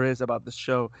there is about the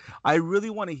show. I really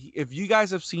want to if you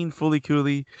guys have seen Fully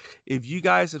Cooley, if you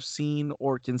guys have seen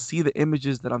or can see the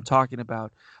images that I'm talking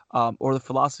about, or the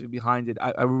philosophy behind it,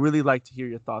 I would really like to hear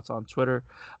your thoughts on Twitter.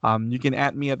 You can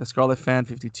at me at the Scarlet Fan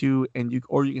 52, and you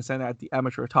can send it at the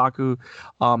Amateur Otaku,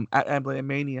 at Emblem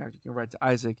Maniac. You can write to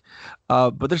Isaac.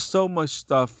 But there's so much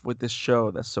stuff with this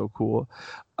show that's so cool.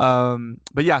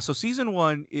 But yeah, so season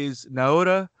one is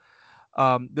Naota,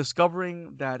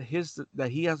 Discovering that he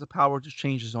has the power to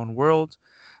change his own world,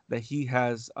 that he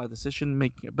has a decision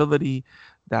making ability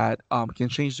that can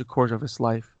change the course of his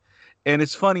life. And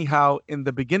it's funny how in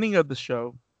the beginning of the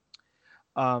show,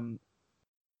 um,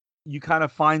 you kind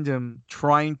of find him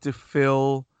trying to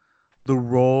fill the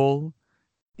role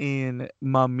in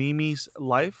Mamimi's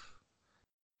life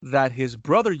that his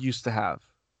brother used to have.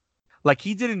 Like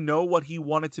he didn't know what he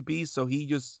wanted to be, so he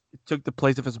just took the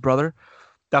place of his brother.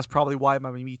 That's probably why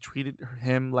Mamimi treated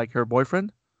him like her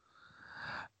boyfriend.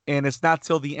 And it's not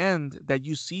till the end that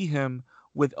you see him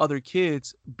with other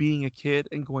kids being a kid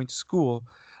and going to school.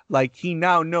 Like he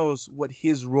now knows what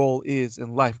his role is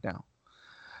in life now.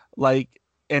 Like,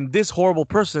 and this horrible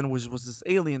person, which was this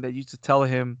alien that used to tell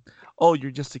him, "Oh,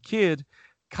 you're just a kid,"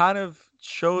 kind of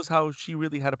shows how she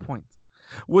really had a point.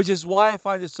 Which is why I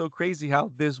find it so crazy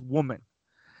how this woman,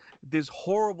 this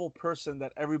horrible person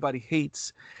that everybody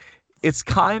hates, it's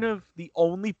kind of the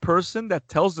only person that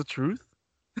tells the truth,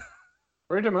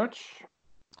 Pretty much.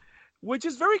 which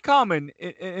is very common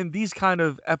in these kind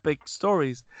of epic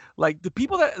stories. Like the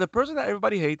person that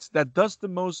everybody hates that does the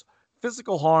most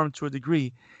physical harm to a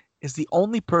degree is the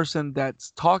only person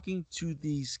that's talking to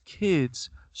these kids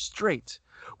straight,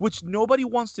 which nobody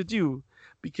wants to do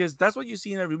because that's what you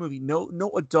see in every movie.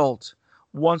 No adult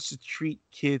wants to treat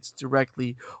kids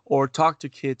directly or talk to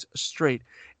kids straight.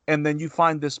 And then you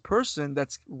find this person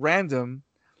that's random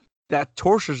that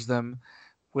tortures them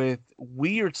with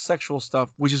weird sexual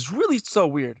stuff, which is really so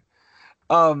weird.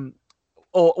 Um,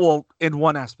 well, in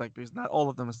one aspect, because not all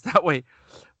of them is that way,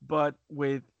 but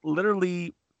with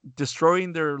literally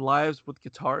destroying their lives with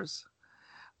guitars.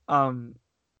 Um,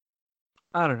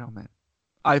 I don't know, man.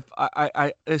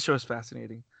 This show is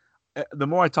fascinating. The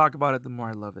more I talk about it, the more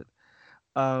I love it.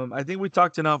 I think we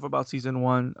talked enough about season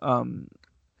one.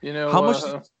 You How know, much?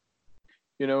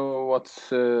 you know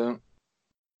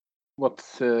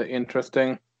what's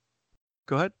interesting?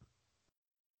 Go ahead.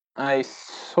 I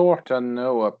sort of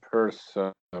know a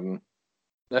person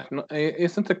that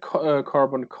isn't a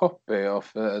carbon copy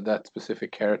of that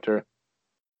specific character,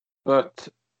 but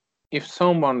if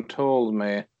someone told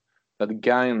me that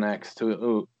Gynax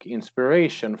took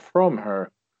inspiration from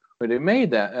her, when they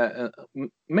made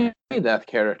that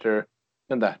character,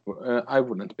 then that I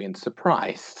wouldn't been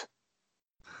surprised.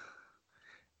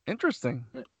 Interesting.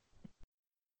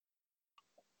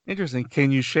 Interesting.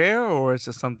 Can you share, or is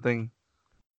it Uh,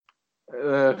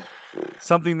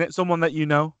 something that someone that you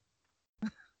know?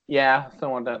 yeah,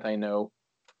 someone that I know.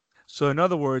 So, in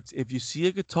other words, if you see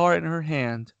a guitar in her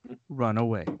hand, run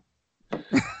away.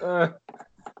 Uh,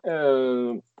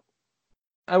 uh,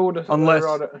 I would Unless,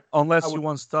 rather I unless you would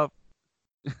want stuff.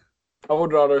 I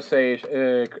would rather say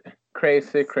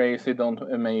crazy, crazy. Don't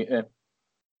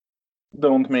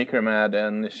make her mad,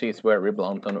 and she's very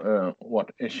blunt on what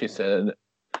she said.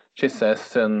 She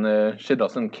says, and she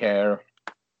doesn't care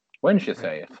when she Right.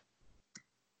 says it.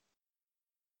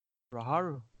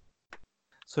 Raharu.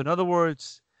 So, in other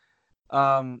words,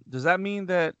 does that mean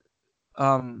that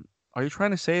are you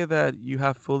trying to say that you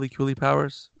have fully coolie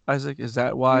powers, Isaac? Is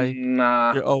that why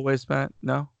Nah, you're always mad?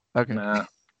 No. Okay. nah.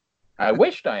 I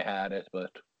wished I had it,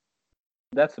 but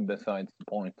that's besides the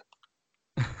point.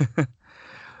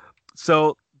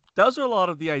 So those are a lot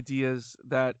of the ideas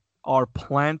that are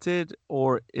planted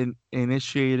or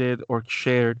initiated or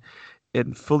shared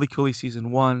in Fully Cooley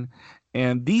season one.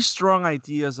 And these strong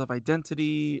ideas of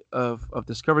identity, of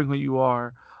discovering who you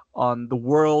are, on the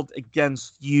world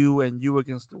against you and you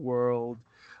against the world,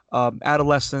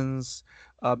 adolescence,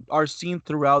 are seen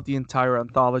throughout the entire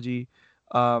anthology.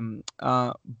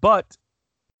 But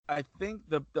I think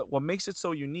what makes it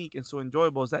so unique and so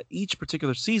enjoyable is that each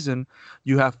particular season,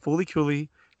 you have fully cooley,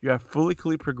 you have fully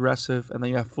cooley progressive, and then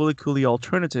you have fully cooley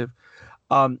alternative.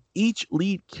 Each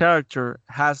lead character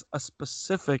has a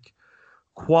specific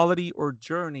quality or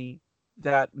journey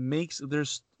that makes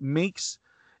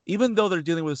even though they're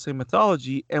dealing with the same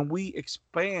mythology and we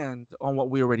expand on what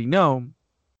we already know,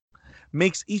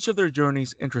 makes each of their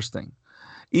journeys interesting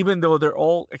even though they're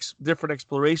all different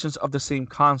explorations of the same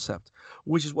concept,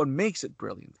 which is what makes it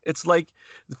brilliant. It's like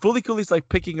Fully Cooley is like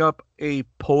picking up a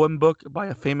poem book by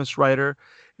a famous writer.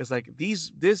 It's like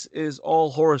this is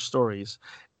all horror stories,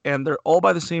 and they're all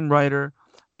by the same writer,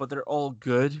 but they're all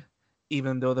good,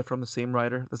 even though they're from the same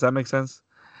writer. Does that make sense?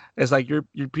 It's like you're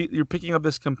picking up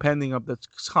this compendium of the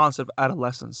concept of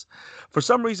adolescence. For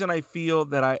some reason, I feel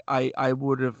that I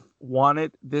would have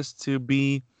wanted this to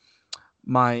be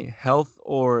my health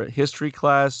or history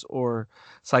class or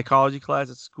psychology class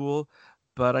at school,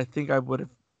 but I think I would have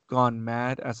gone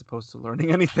mad as opposed to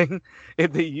learning anything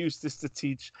if they used this to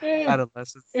teach Eh,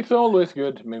 adolescents. it's always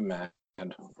good to be mad.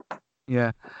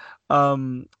 Yeah.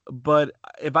 But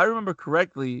if I remember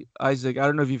correctly, Isaac, I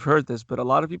don't know if you've heard this, but a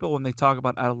lot of people when they talk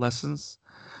about adolescence,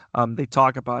 they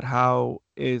talk about how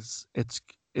it's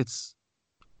it's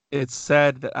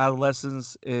said that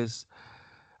adolescence is,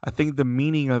 I think the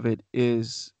meaning of it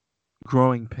is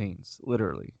growing pains,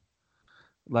 literally.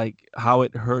 Like how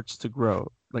it hurts to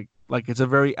grow. Like it's a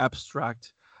very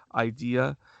abstract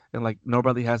idea, and like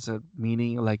nobody has a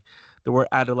meaning. Like the word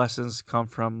adolescence come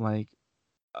from like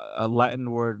a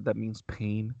Latin word that means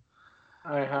pain,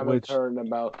 I haven't which heard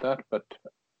about that, but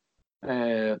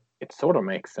it sort of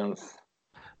makes sense.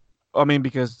 I mean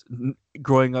because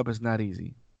growing up is not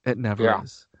easy. It never Yeah.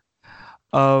 is.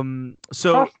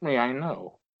 So Trust me, I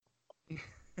know.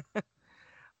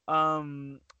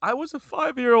 I was a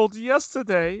 5-year-old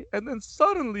yesterday, and then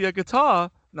suddenly a guitar.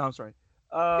 No, I'm sorry.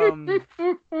 Um,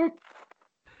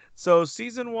 so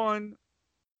season one,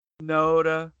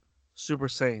 Noda, Super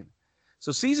Saiyan.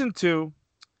 So season two,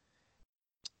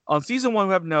 on season one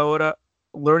we have Noda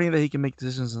learning that he can make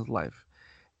decisions in his life.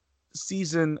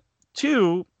 Season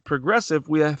two, Progressive,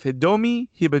 we have Hidomi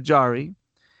Hibajari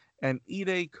and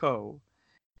Ide Ko,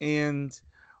 and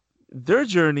their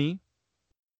journey.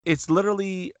 It's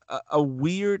literally a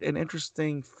weird and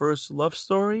interesting first love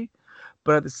story,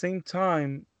 but at the same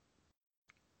time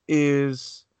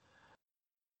is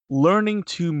learning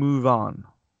to move on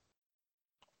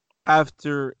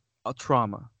after a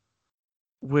trauma,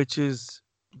 which is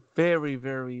very,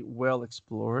 very well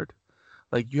explored.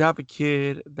 Like you have a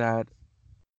kid that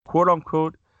quote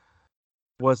unquote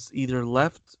was either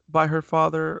left by her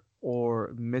father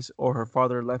or her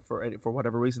father left for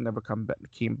whatever reason never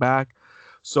came back.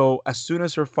 So as soon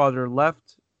as her father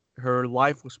left, her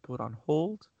life was put on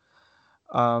hold.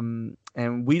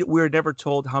 And we were never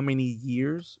told how many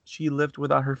years she lived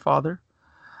without her father.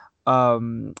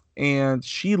 And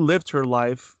she lived her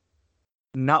life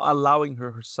not allowing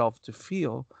herself to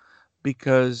feel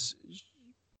because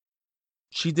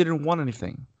she didn't want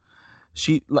anything.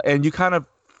 And you kind of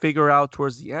figure out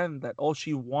towards the end that all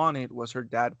she wanted was her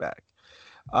dad back.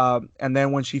 And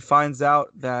then when she finds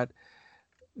out that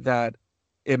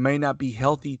it may not be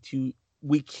healthy to,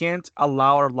 we can't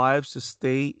allow our lives to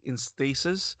stay in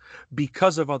stasis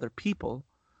because of other people.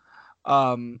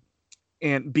 Um,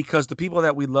 and because the people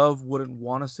that we love wouldn't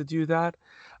want us to do that.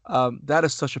 That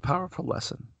is such a powerful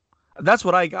lesson. That's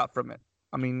what I got from it.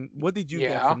 I mean, what did you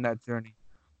get Yeah. from that journey?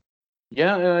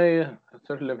 Yeah, I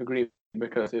certainly agree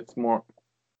because it's more,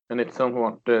 and it's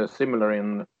somewhat similar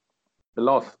in the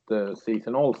last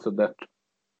season also that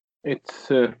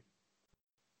it's.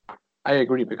 I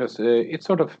agree because it's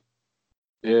sort of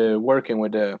working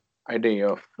with the idea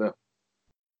of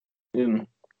um,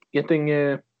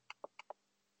 getting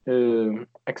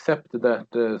accept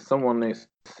that someone is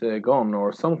gone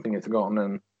or something is gone,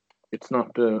 and it's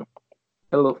not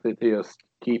healthy to just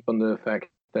keep on the fact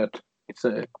that it's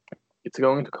uh, it's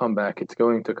going to come back. It's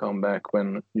going to come back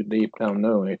when you deep down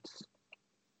know it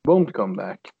won't come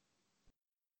back.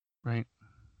 Right.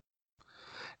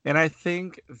 And I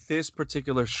think this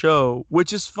particular show,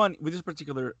 which is fun, with this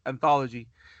particular anthology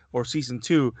or season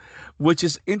two, which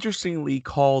is interestingly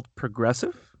called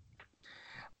Progressive,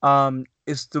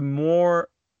 is the more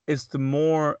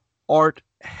art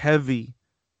heavy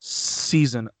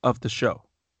season of the show.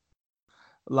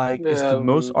 Like it's the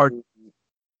most art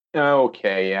Um,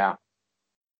 okay, yeah.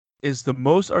 is the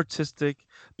most artistic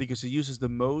because it uses the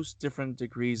most different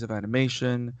degrees of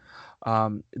animation,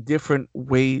 different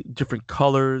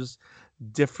colors,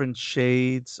 different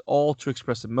shades, all to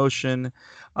express emotion.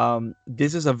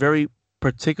 This is a very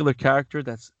particular character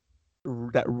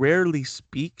that rarely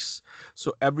speaks,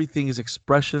 so everything is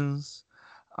expressions.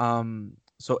 And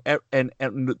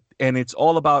it's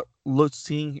all about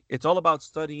it's all about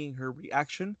studying her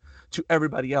reaction to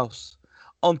everybody else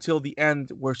until the end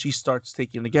where she starts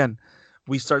taking again.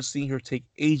 We start seeing her take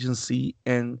agency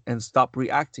and stop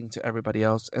reacting to everybody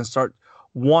else and start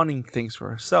wanting things for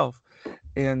herself.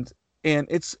 And and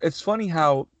it's funny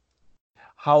how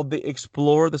they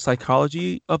explore the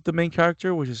psychology of the main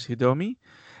character, which is Hidomi,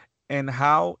 and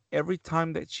how every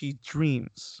time that she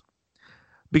dreams,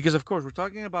 because of course we're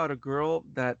talking about a girl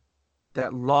that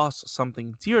lost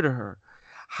something dear to her,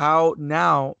 how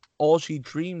now all she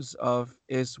dreams of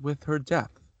is with her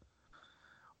death,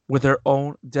 with her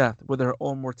own death, with her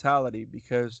own mortality,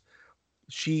 because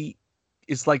she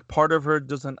it's like part of her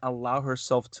doesn't allow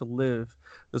herself to live,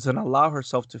 doesn't allow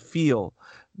herself to feel,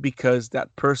 because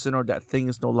that person or that thing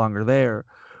is no longer there,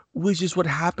 which is what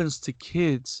happens to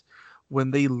kids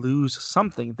when they lose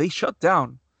something. They shut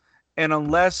down. And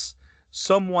unless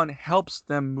someone helps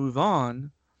them move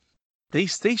on, they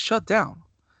stay shut down.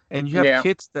 and Yeah.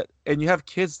 you have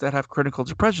kids that have critical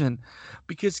depression,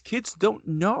 because kids don't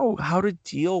know how to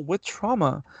deal with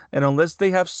trauma, and unless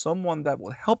they have someone that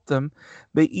will help them,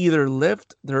 they either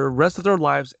lived the rest of their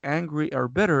lives angry or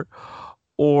bitter,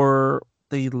 or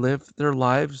they live their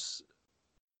lives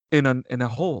in a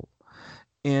hole.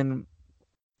 And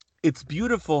it's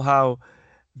beautiful how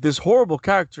this horrible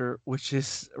character, which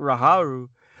is Raharu,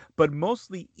 but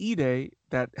mostly Ide,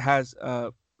 that has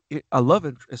a love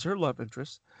interest, is her love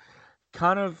interest,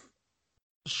 kind of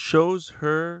shows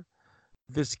her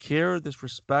this care, this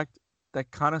respect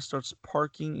that kind of starts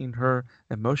sparking in her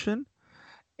emotion.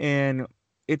 And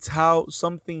it's how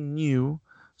something new,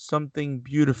 something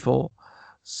beautiful,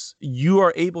 you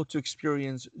are able to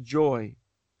experience joy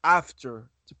after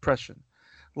depression.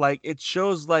 Like it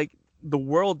shows like the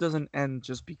world doesn't end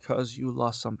just because you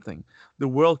lost something. The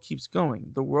world keeps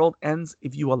going. The world ends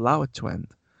if you allow it to end.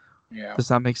 Yeah. Does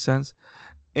that make sense?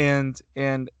 And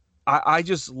I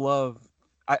just love.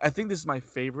 I think this is my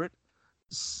favorite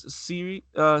series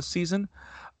season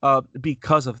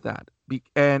because of that.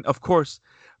 And of course,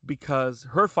 because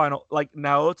her final, like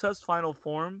Naota's final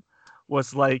form,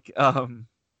 was She like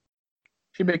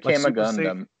became a Super Saiyan.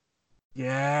 Gundam.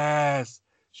 Yes,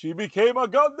 she became a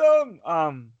Gundam.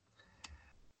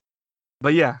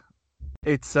 But yeah,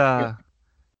 it's Yeah.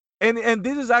 and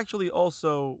this is actually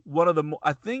also one of the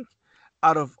I think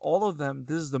out of all of them,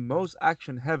 this is the most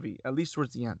action heavy, at least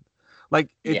towards the end.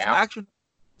 Like it's Yeah. action,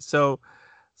 so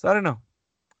I don't know.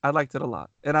 I liked it a lot,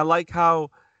 and I like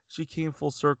how she came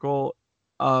full circle,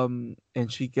 and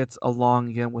she gets along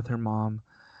again with her mom.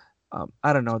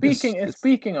 I don't know.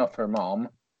 Speaking of her mom,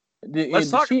 Let's did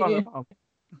talk about her she mom.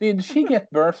 did she get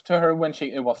birth to her when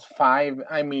she was 5?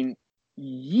 I mean,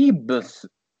 Yibus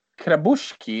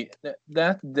Krabushki.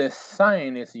 That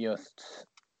design is just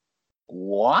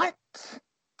what?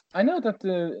 I know that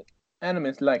the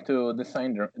animes like to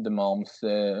design the moms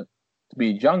to be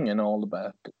young and all,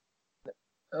 but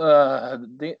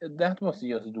that was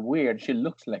just weird. She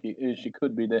looks like she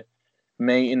could be the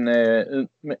main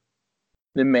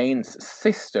the main's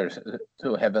sisters,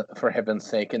 to heaven, for heaven's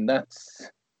sake, and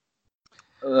that's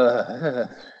uh,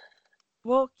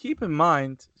 Well, keep in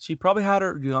mind, she probably had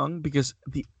her young because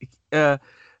the uh,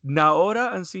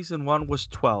 Naora in season one was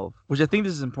 12, which I think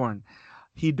this is important.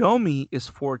 Hidomi is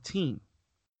 14,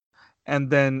 and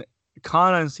then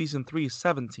Kana in season three is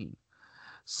 17.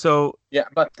 So yeah.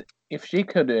 But if she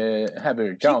could have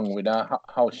her she, young with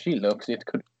how she looks, it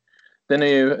could. Then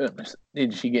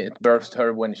did she get birth to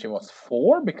her when she was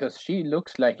 4? Because she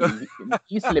looks like it could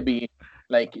easily be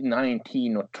like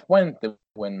 19 or 20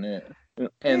 when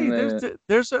and hey,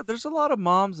 there's a lot of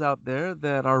moms out there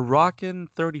that are rocking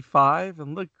 35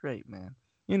 and look great, man.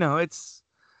 You know, it's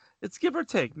give or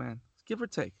take, man. It's give or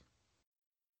take.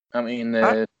 I mean I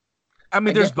I I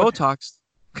mean, there's get what Botox.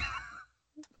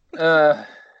 uh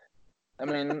I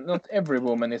mean, not every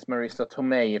woman is Marissa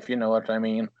Tomei, if you know what I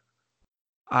mean.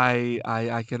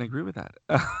 I can agree with that.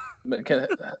 But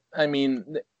I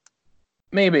mean,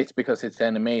 maybe it's because it's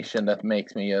animation that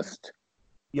makes me just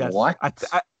Yes, what?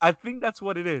 I think that's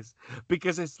what it is,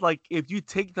 because it's like if you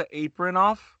take the apron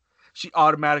off, she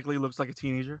automatically looks like a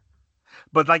teenager.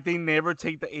 But like they never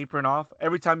take the apron off.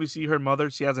 Every time you see her mother,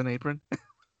 she has an apron.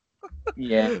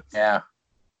 Yeah,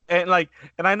 and like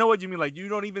and I know what you mean. Like you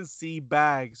don't even see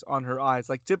bags on her eyes.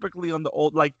 Like typically on the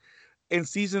old, like in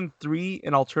season three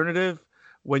in alternative,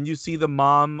 when you see the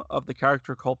mom of the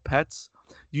character called Pets,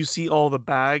 you see all the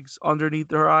bags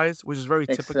underneath her eyes, which is very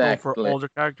typical for exactly. older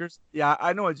characters. Yeah,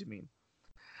 I know what you mean.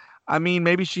 I mean,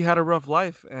 maybe she had a rough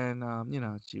life, and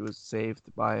she was saved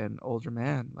by an older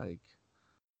man. Like,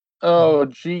 Oh,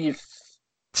 jeez,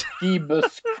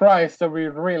 Jesus Christ, are we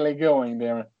really going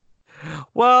there?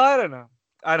 well, I don't know.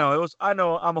 I know it was. I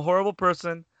know I'm a horrible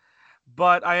person,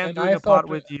 but I am And doing a pot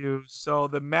with you, so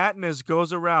the madness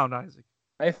goes around, Isaac.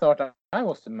 I thought I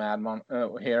was the madman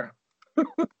here.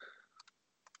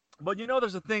 But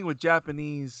there's a thing with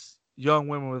Japanese young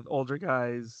women with older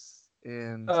guys,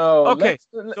 and Oh, okay,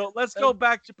 so let's go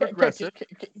back to progressive.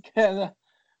 can,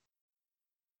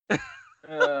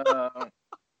 uh,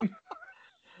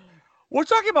 We're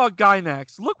talking about Guy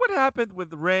next. Look what happened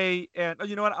with Ray, and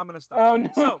you know what? I'm gonna stop. oh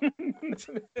no.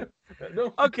 So,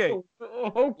 No, okay,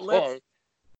 let's. okay.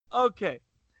 Okay,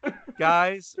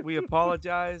 guys, we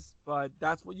apologize, but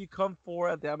that's what you come for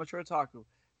at the Amateur Otaku.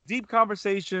 Deep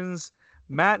conversations,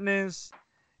 madness,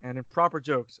 and improper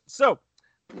jokes.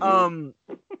 Um,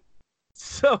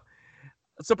 so,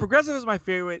 so progressive is my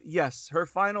favorite. Yes, her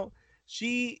final.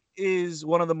 She is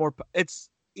one of the more. It's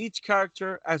each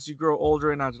character as you grow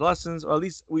older in adolescence, or at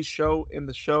least we show in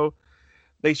the show.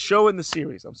 They show in the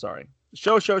series. I'm sorry.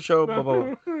 show, blah,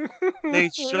 blah, blah. They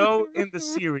show in the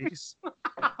series,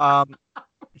 um,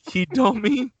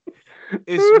 Hidomi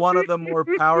is one of the more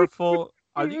powerful.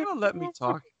 Are you gonna let me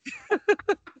talk?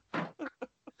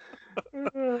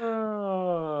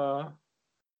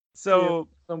 See So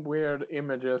some weird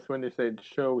images when you said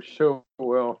show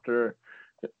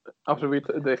after we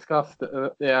discussed.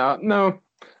 Yeah, no,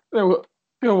 go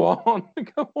on,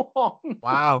 go on.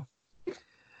 wow,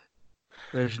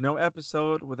 there's no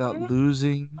episode without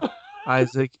losing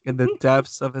Isaac in the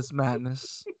depths of his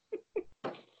madness.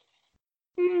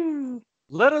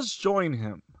 Let us join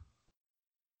him.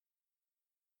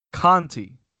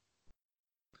 Conti.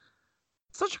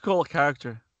 Such a cool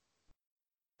character.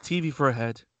 TV for a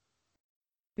head.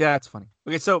 Yeah, it's funny.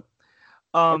 Okay, so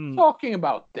Are we talking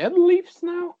about dead leaves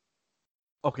now?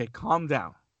 okay, calm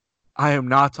down. I am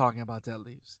not talking about dead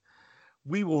leaves.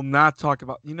 We will not talk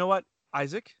about. You know what,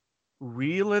 Isaac?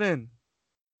 Reel it in.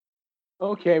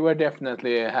 Okay, we'll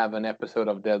definitely have an episode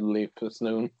of Dead Leaf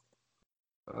soon.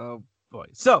 Oh boy.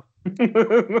 So,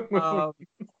 um,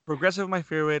 progressive, my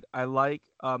favorite. I like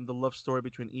the love story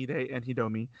between Ide and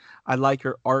Hidomi. I like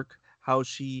her arc, how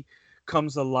she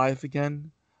comes alive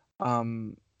again,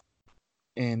 um,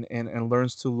 and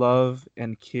learns to love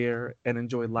and care and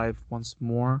enjoy life once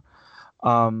more.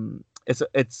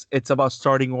 It's about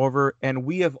starting over, and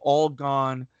we have all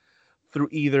gone through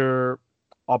either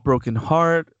a broken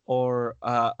heart or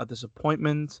a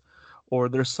disappointment, or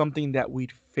there's something that we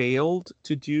failed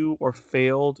to do or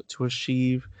failed to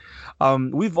achieve.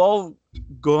 We've all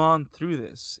gone through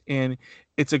this, and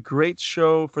it's a great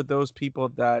show for those people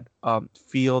that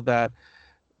feel that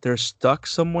they're stuck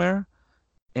somewhere,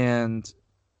 and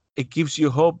it gives you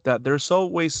hope that there's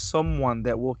always someone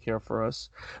that will care for us.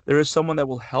 There is someone that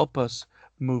will help us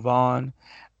move on,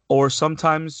 or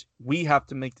sometimes we have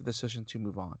to make the decision to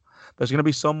move on. There's going to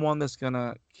be someone that's going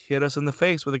to hit us in the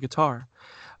face with a guitar.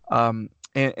 And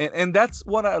that's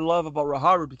what I love about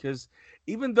Raharu, because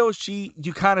even though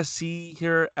you kind of see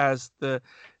her as the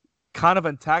kind of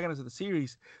antagonist of the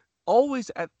series,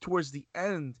 always at towards the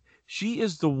end, she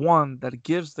is the one that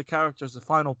gives the characters the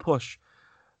final push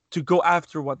to go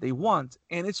after what they want.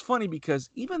 And it's funny because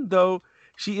even though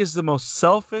she is the most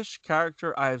selfish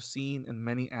character I have seen in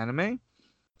many anime,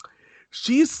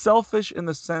 she's selfish in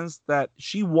the sense that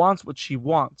she wants what she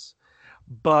wants,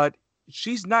 but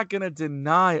she's not going to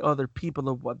deny other people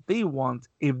of what they want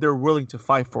if they're willing to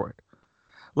fight for it.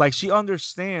 Like, she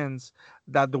understands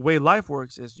that the way life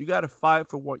works is you got to fight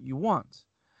for what you want.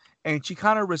 And she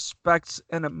kind of respects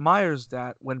and admires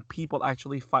that when people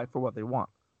actually fight for what they want.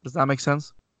 Does that make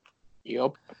sense?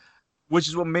 Yup. Which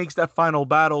is what makes that final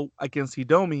battle against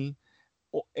Hidomi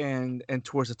and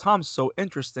towards the Tom so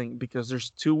interesting, because there's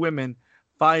two women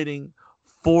fighting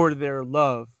for their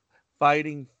love,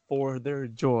 fighting for their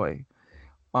joy.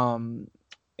 Um,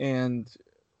 and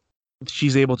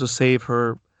she's able to save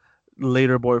her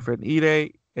later boyfriend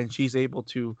Ide, and she's able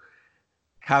to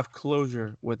have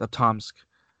closure with Atomsk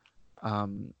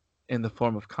um, in the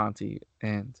form of Conti.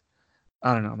 And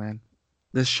I don't know, man.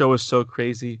 This show is so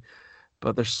crazy,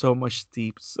 but there's so much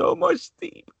deep, so much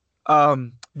deep.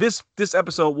 This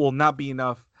episode will not be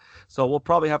enough, so we'll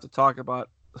probably have to talk about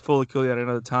Fully Cooley at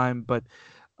another time. But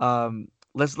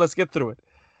let's get through it,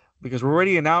 because we're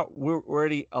already an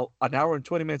hour and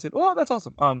 20 minutes in. Oh, that's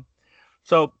awesome.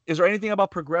 So is there anything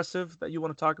about progressive that you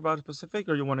want to talk about specific,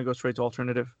 or you want to go straight to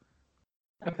alternative?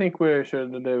 I think we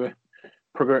should do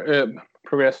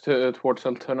progress towards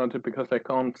alternative, because I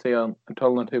can't see an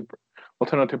alternative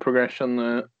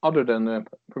progression other than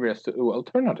progress to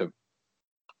alternative.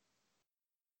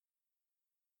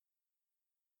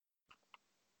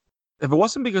 If it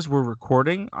wasn't because we're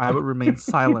recording, I would remain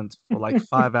silent for like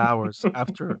 5 hours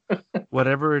after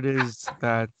whatever it is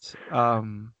that.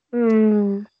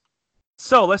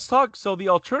 So let's talk. So the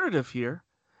alternative here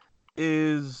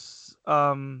is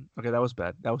okay, that was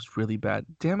bad. That was really bad.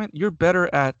 Damn it, you're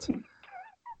better at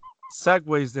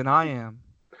segues than I am.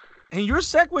 And your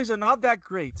segues are not that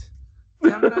great.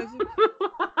 Damn it, Isaac.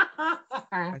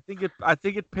 I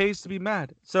think it pays to be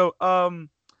mad. So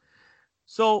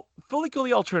fully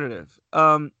coolly alternative.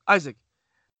 Isaac,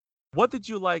 what did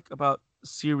you like about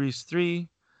series 3?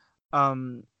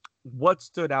 What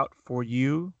stood out for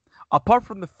you? Apart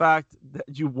from the fact that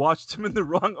you watched them in the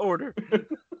wrong order.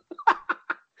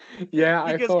 Yeah,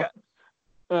 I Because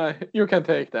thought you can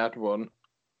take that one.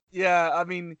 yeah, I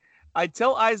mean, I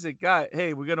tell Isaac, God,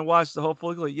 hey, we're gonna watch the whole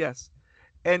fully. Yes,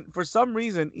 and for some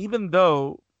reason, even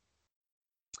though,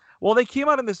 well, they came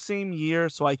out in the same year,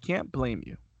 so I can't blame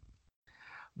you.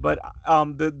 But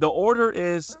the order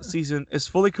is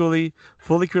Fully Cooley,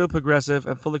 Fully Cooley Progressive,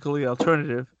 and Fully Cooley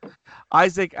Alternative.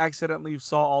 Isaac accidentally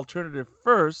saw Alternative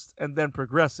first and then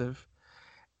Progressive,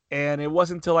 and it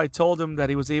wasn't until I told him that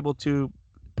he was able to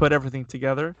put everything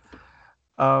together.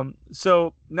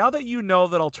 So now that you know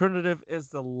that Alternative is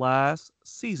the last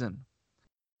season,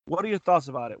 what are your thoughts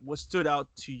about it? What stood out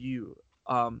to you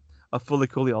of Fully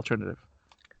Cooley Alternative?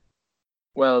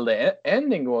 Well, the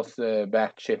ending was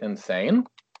batshit insane.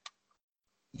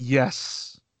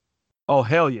 Yes. Oh,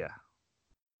 hell yeah.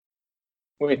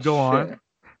 Go Which on.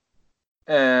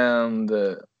 and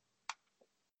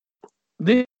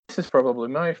this is probably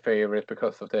my favorite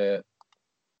because of the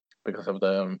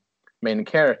main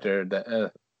character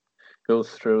that goes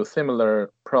through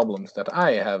similar problems that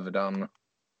I have done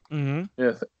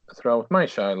Mm-hmm. throughout my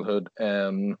childhood,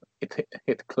 and it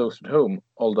hit close to home.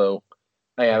 Although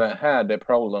I haven't had the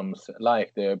problems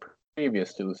like the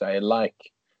previous two, so I like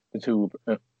the two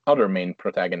other main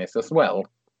protagonists as well.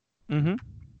 Mm-hmm.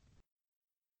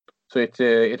 So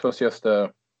it was just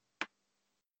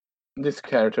this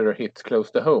character hits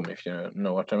close to home, if you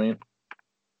know what I mean.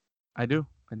 I do.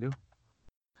 I do.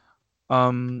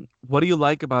 What do you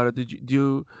like about it? Did you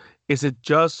do? Is it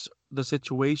just the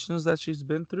situations that she's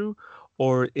been through,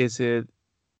 or is it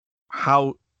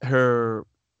how her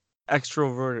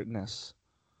extrovertedness?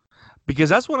 Because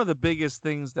that's one of the biggest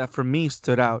things that for me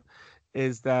stood out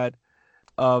is that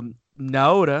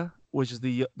Naoda, which is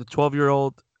the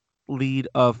 12-year-old lead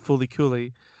of Fully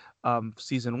Cooley,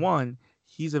 season one,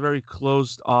 he's a very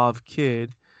closed off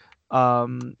kid.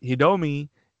 Hidomi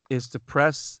is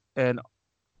depressed and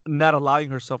not allowing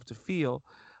herself to feel,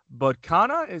 but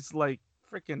Kana is like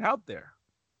freaking out there.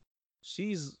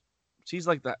 She's she's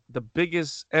like the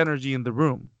biggest energy in the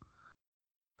room,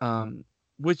 um,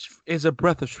 which is a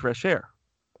breath of fresh air.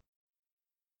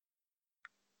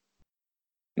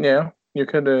 Yeah, you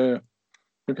could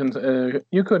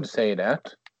say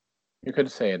that. You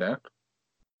could say that.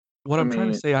 What I I'm trying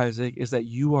to mean, say, Isaac, is that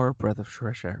you are a breath of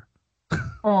fresh air.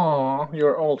 oh,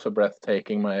 you're also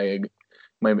breathtaking, my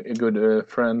good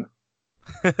friend.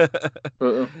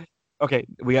 Uh, Okay,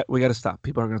 we got to stop.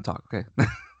 People are gonna talk. Okay.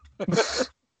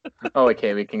 oh,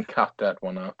 okay, we can cut that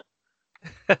one out.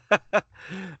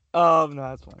 No,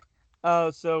 that's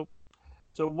fine. So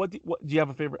what do you have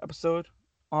a favorite episode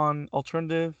on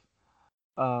alternative?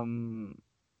 Um,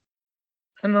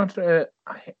 I'm not.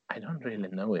 I don't really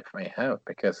know if I have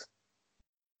because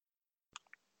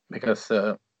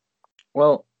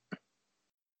well,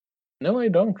 no, I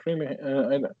don't really.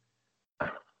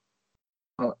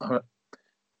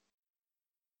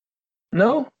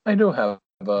 No, I do have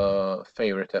a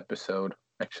favorite episode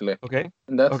actually, okay,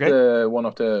 and that's okay. the one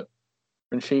of the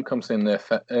when she comes in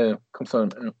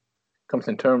comes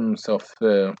in terms of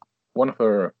one of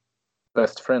her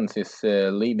best friends is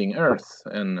leaving Earth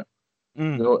and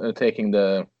Mm, taking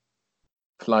the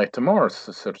flight to Mars,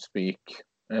 so to speak,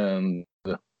 and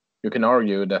you can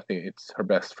argue that it's her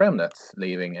best friend that's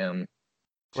leaving, and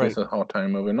she right. has a hard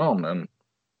time moving on. And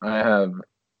I have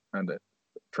had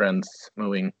friends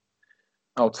moving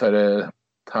outside the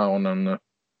town and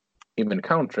even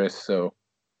countries, so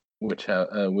which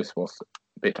was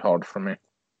a bit hard for me.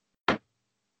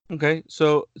 Okay.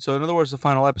 So in other words, the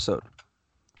final episode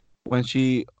when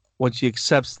she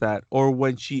accepts that, or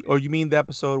you mean the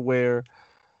episode where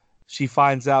she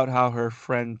finds out how her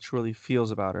friend truly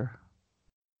feels about her?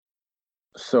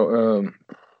 So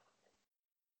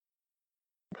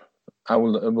I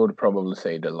would probably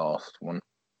say the last one.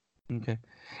 Okay.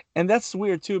 And that's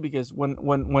weird too because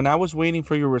when I was waiting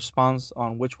for your response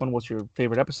on which one was your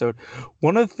favorite episode,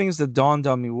 one of the things that dawned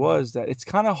on me was that it's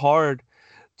kind of hard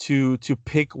to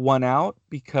pick one out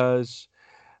because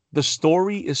the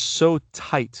story is so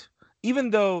tight.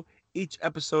 Even though each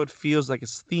episode feels like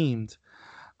it's themed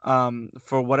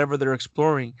for whatever they're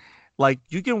exploring, like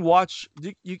you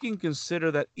can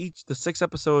consider that each the six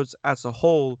episodes as a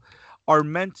whole are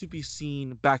meant to be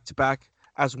seen back to back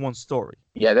as one story.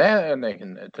 Yeah, that and I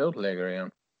can totally agree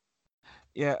on.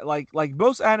 Yeah, like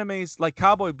most animes, like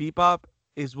Cowboy Bebop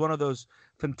is one of those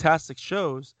fantastic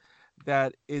shows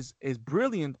that is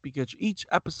brilliant because each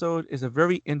episode is a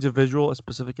very individual, a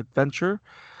specific adventure.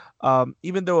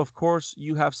 Even though, of course,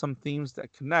 you have some themes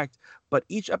that connect, but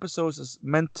each episode is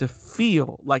meant to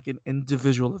feel like an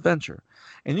individual adventure.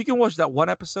 And you can watch that one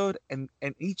episode, and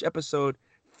each episode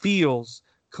feels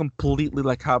completely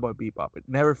like Cowboy Bebop. It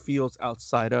never feels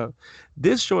outside of.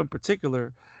 This show in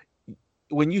particular,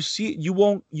 when you see it, you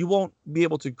won't be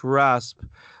able to grasp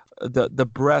the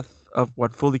breadth of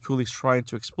what Fully Cooley is trying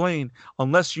to explain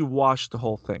unless you watch the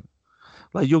whole thing.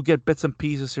 Like you'll get bits and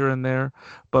pieces here and there,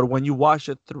 but when you watch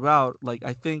it throughout, like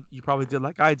I think you probably did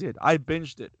like I did. I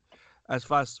binged it as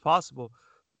fast as possible.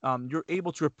 You're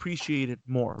able to appreciate it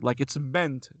more. Like it's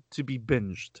meant to be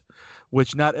binged,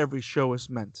 which not every show is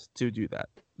meant to do that.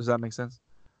 Does that make sense?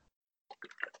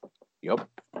 Yup.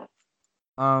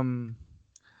 Um,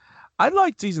 I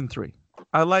like season three.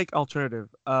 I like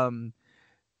alternative.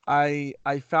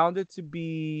 I found it to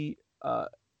be uh,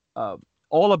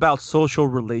 all about social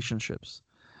relationships.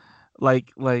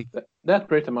 Like That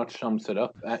pretty much sums it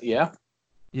up. Yeah.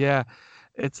 yeah,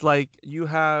 it's like you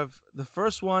have the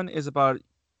first one is about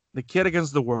the kid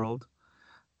against the world.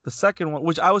 The second one,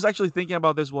 which I was actually thinking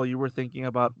about this while you were thinking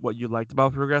about what you liked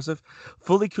about progressive,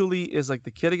 Fully Cooley is like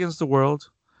the kid against the world.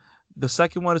 The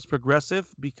second one is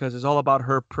progressive because it's all about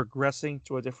her progressing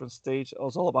to a different stage.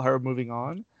 It's all about her moving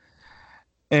on.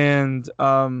 And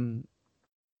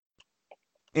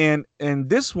and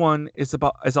this one is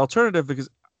alternative because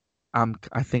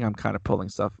I think I'm kind of pulling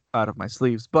stuff out of my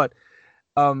sleeves, but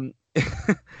um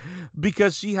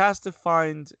because she has to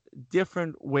find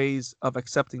different ways of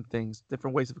accepting things,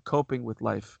 different ways of coping with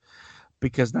life,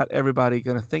 because not everybody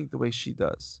gonna think the way she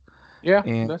does, Yeah,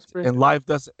 and that's pretty. life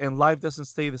doesn't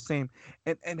stay the same,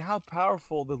 and how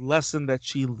powerful the lesson that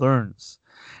she learns.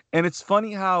 And it's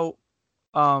funny how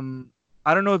um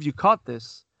I don't know if you caught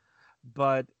this,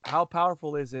 but how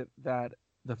powerful is it that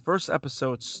the first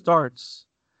episode starts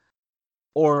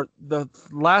or the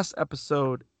last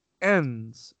episode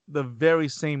ends the very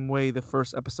same way the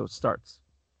first episode starts.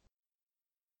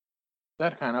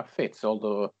 That kind of fits,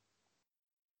 although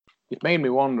it made me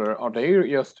wonder, are they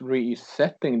just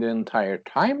resetting the entire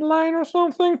timeline or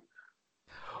something?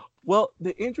 Well,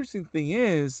 the interesting thing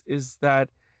is that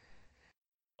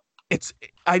it's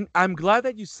I'm glad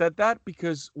that you said that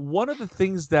because one of the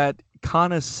things that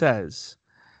Kana says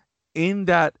in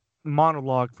that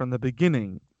monologue from the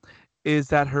beginning is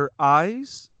that her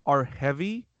eyes are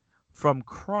heavy from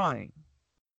crying.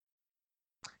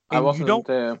 I And you don't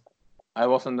wasn't. I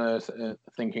wasn't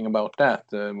thinking about that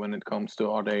when it comes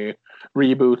to are they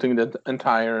rebooting the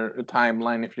entire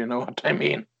timeline, if you know what I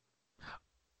mean.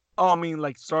 oh I mean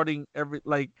like starting every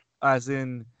like as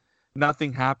in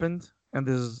nothing happened and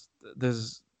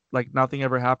there's like nothing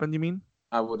ever happened, you mean?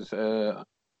 I would say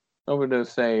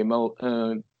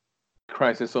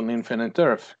Crisis on Infinite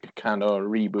Earth kind of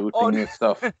Oh rebooting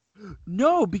stuff.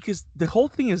 no, because the whole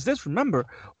thing is this. Remember,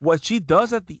 what she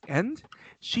does at the end,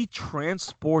 she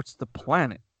transports the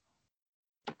planet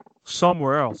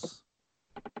somewhere else.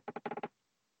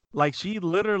 Like she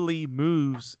literally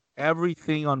moves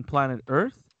everything on planet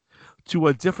Earth to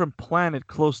a different planet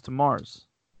close to Mars.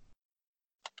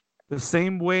 The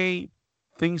same way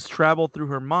things travel through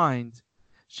her mind,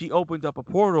 she opened up a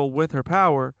portal with her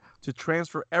power to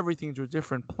transfer everything to a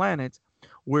different planet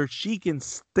where she can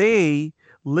stay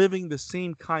living the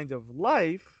same kind of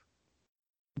life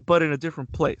but in a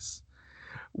different place,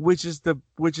 which is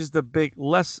the big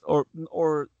less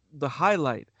or the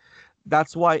highlight.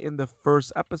 That's why in the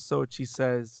first episode she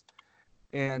says,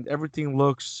 and everything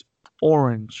looks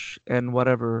orange and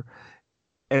whatever,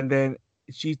 and then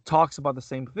she talks about the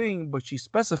same thing, but she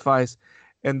specifies,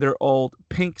 and they're all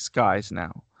pink skies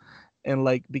now. And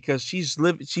like because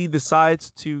she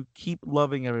decides to keep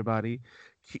loving everybody.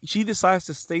 She decides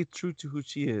to stay true to who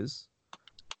she is,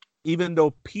 even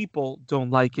though people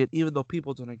don't like it, even though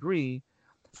people don't agree,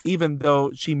 even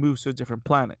though she moves to a different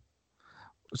planet.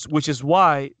 Which is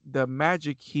why the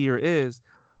magic here is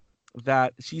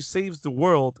that she saves the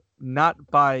world not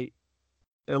by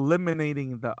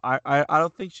eliminating the I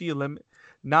don't think she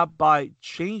not by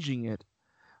changing it,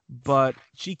 but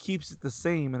she keeps it the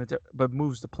same and but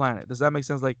moves the planet. Does that make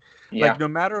sense? Yeah,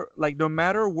 Like no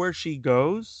matter where she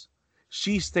goes,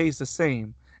 she stays the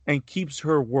same and keeps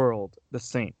her world the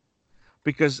same.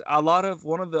 Because a lot of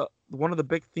one of the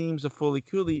big themes of Fully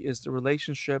Cooley is the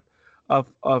relationship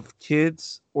of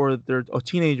kids or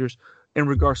teenagers in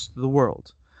regards to the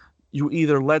world. You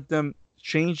either let them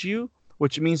change you,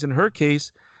 which means in her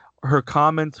case, her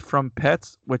comment from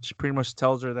pets, which pretty much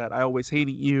tells her that I always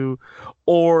hated you,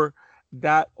 or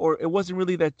or it wasn't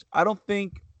really that. I don't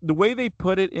think the way they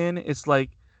put it in is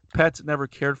like pets never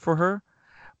cared for her,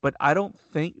 but I don't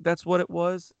think that's what it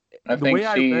was. I The think way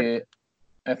I read it, she.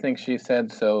 I think she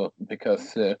said so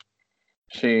because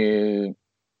she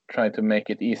tried to make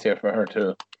it easier for her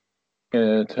to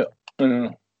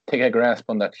take a grasp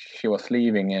on that she was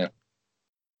leaving,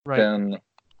 right? then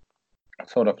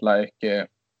sort of like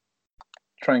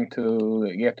trying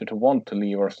to get her to want to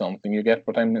leave or something. You get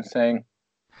what I'm saying?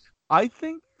 I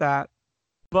think that,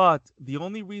 but the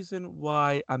only reason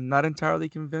why I'm not entirely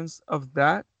convinced of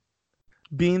that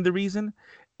being the reason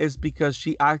is because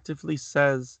she actively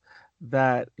says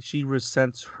that she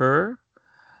resents her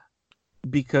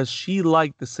because she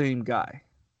liked the same guy.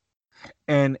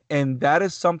 And that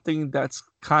is something that's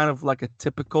kind of like a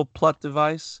typical plot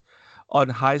device on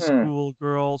high Hmm. school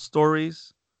girl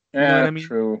stories. You know what Yeah, I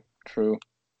mean? true, true.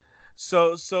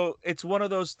 So it's one of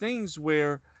those things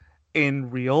where in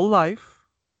real life,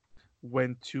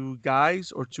 when two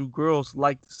guys or two girls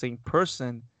like the same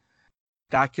person,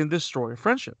 that can destroy a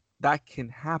friendship. That can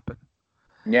happen.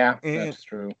 Yeah, And that's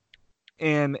true.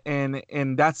 and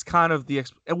that's kind of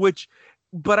which,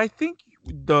 but I think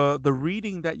the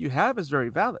reading that you have is very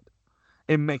valid.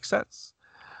 It makes sense.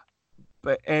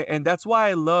 And that's why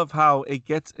I love how it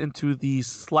gets into these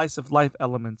slice of life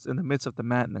elements in the midst of the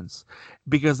madness,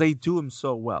 because they do them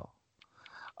so well.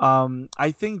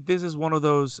 I think this is one of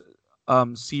those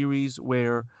series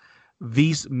where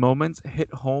these moments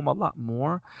hit home a lot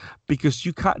more because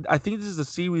you can't. I think this is a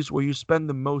series where you spend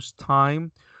the most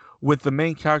time with the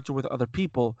main character with other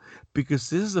people because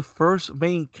this is the first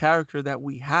main character that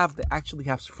we have that actually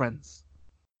has friends.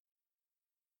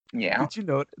 Yeah.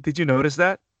 Did you notice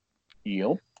that?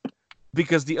 Yup.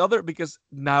 Because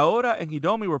Naora and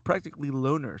Hidomi were practically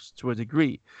loners to a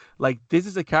degree. Like this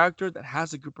is a character that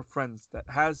has a group of friends, that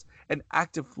has an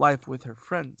active life with her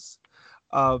friends,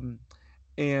 um,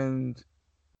 and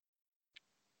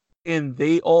and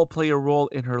they all play a role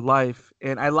in her life.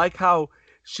 And I like how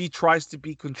she tries to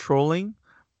be controlling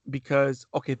because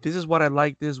okay, this is what I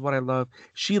like, this is what I love.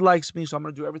 She likes me, so I'm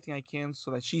gonna do everything I can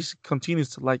so that she continues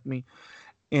to like me.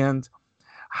 And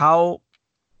how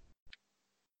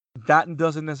that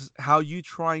doesn't how you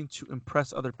trying to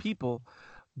impress other people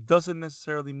doesn't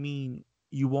necessarily mean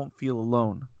you won't feel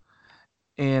alone.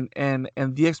 And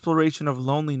the exploration of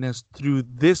loneliness through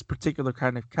this particular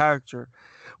kind of character,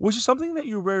 which is something that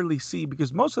you rarely see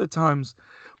because most of the times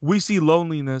we see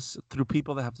loneliness through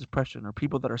people that have depression or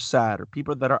people that are sad or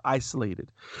people that are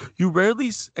isolated. You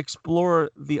rarely explore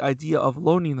the idea of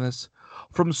loneliness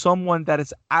from someone that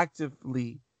is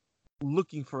actively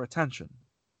looking for attention,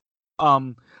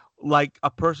 um like a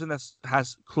person that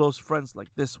has close friends like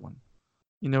this one.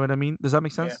 You know what I mean? Does that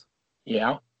make Yeah. sense?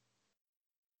 Yeah.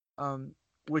 um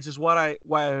which is what I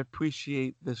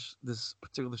appreciate this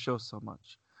particular show so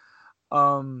much.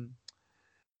 um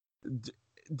d-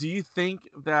 do you think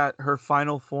that her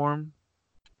final form,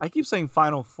 I keep saying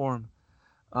final form,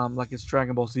 like it's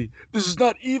Dragon Ball Z, this is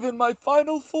not even my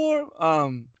final form.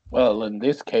 Well, in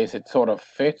this case, it sort of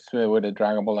fits with the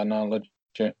Dragon Ball analogy.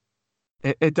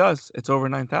 It does, it's over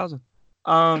 9,000.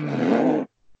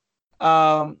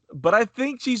 um but I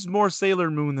think she's more Sailor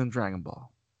Moon than Dragon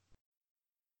Ball.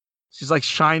 She's like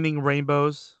shining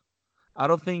rainbows. I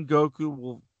don't think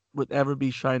Goku would ever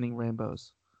be shining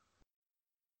rainbows.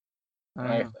 I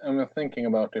don't know. I'm thinking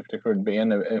about if there could be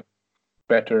a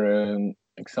better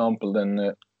example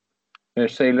than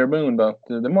Sailor Moon, but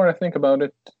the more I think about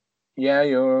it, yeah,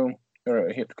 you're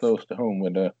a hit close to home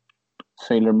with the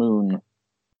Sailor Moon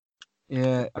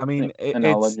Yeah, I mean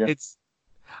analogy. it's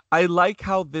I like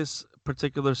how this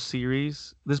particular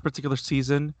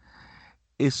season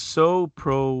is so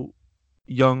pro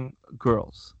young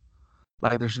girls.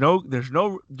 Like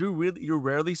you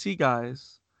rarely see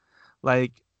guys.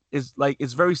 Like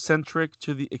it's very centric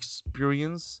to the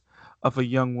experience of a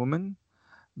young woman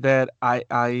that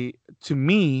I to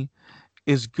me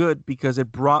is good because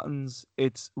it broadens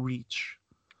its reach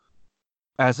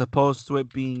as opposed to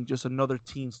it being just another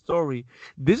teen story.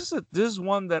 This is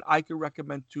one that I could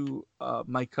recommend to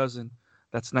my cousin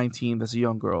that's 19, that's a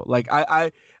young girl. Like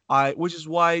which is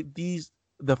why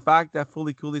the fact that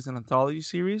Fully Cooley is an anthology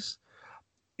series,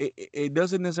 it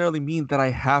doesn't necessarily mean that I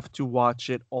have to watch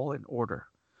it all in order.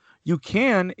 You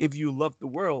can if you love the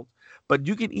world, but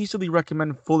you can easily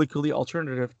recommend Fully Cooley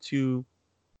alternative to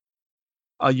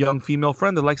a young female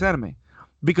friend that likes anime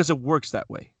because it works that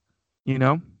way, you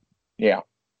know? Yeah.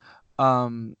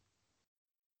 Um,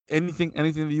 anything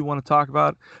that you want to talk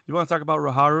about? You want to talk about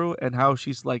Raharu and how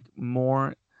she's like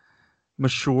more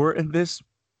mature in this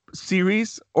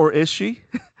series, or is she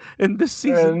in this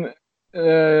season?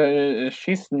 And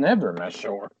she's never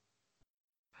mature.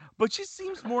 But she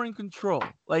seems more in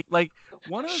control. Like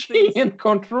one of the She things in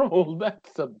control.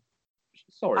 That's a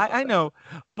sorry about I know,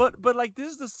 but like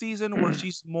this is the season where that.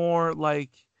 she's more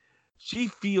like she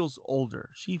feels older.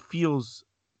 She feels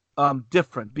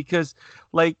different because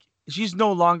like she's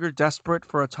no longer desperate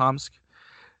for a Tomsk.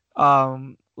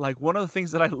 Like one of the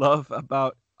things that I love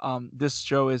about this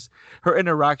show is her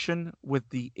interaction with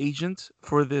the agent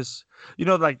for this. You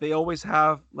know, like they always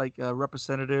have like a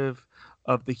representative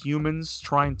of the humans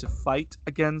trying to fight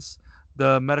against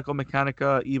the medical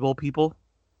mechanica evil people.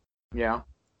 Yeah.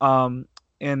 Um,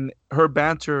 and her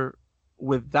banter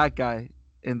with that guy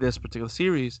in this particular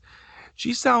series,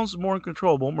 she sounds more in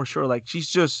control, more sure. Like she's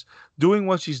just doing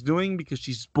what she's doing because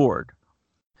she's bored,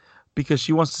 because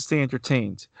she wants to stay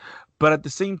entertained. But at the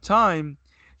same time,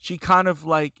 she kind of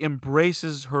like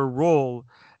embraces her role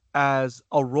as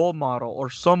a role model or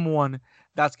someone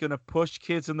that's going to push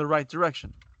kids in the right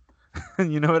direction.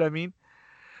 You know what I mean?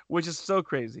 Which is so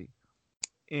crazy.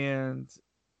 And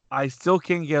I still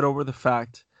can't get over the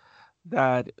fact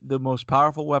that the most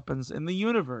powerful weapons in the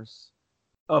universe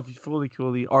of Fully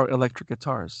Cooley are electric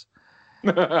guitars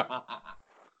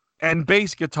and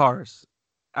bass guitars,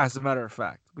 as a matter of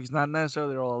fact, because not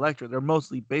necessarily they're all electric. They're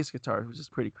mostly bass guitars, which is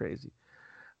pretty crazy.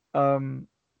 Um,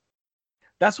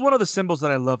 that's one of the symbols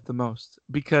that I love the most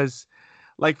because,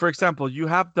 like, for example, you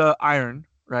have the iron,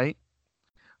 right?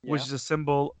 Which Yeah. is a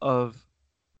symbol of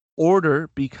order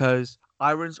because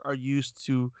irons are used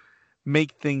to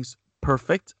make things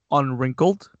perfect,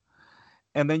 unwrinkled.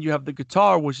 And then you have the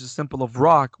guitar, which is a symbol of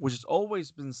rock, which has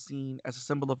always been seen as a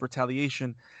symbol of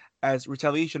retaliation, as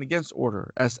retaliation against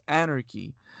order, as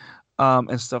anarchy,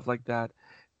 and stuff like that.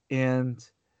 And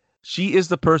she is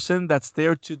the person that's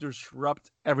there to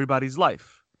disrupt everybody's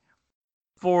life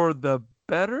for the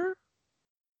better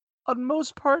on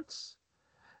most parts,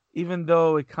 even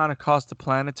though it kind of cost the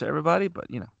planet to everybody. But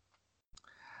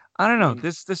I don't I know. mean,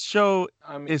 This show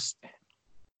I mean, is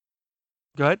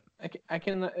good. I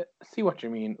can see what you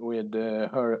mean with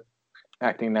her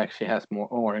acting like she has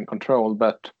more in control,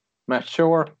 but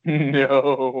mature,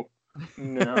 no,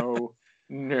 no,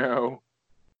 no,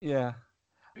 Yeah.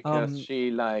 because Um.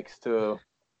 she likes to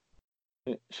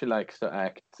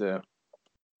act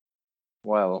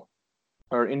well.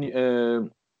 Her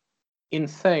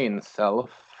insane self,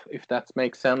 if that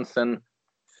makes sense, and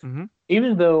Mhm.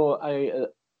 even though I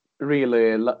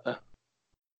really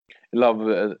love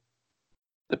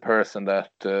the person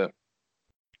that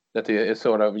is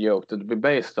sort of yoked to be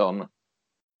based on,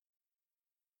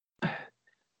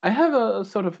 I have a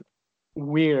sort of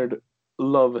weird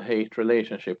love-hate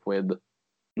relationship with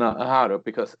Naharu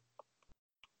because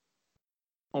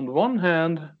on one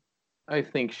hand, I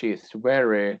think she's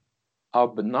very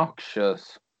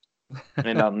obnoxious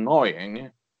and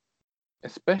annoying,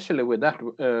 especially with that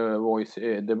voice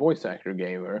the voice actor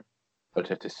gave her.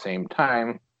 But at the same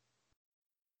time,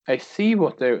 I see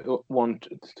what they want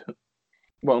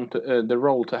the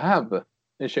role to have.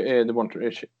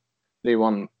 They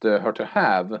want her to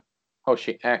have how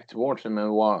she acts towards them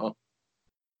and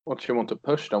what she want to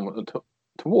push them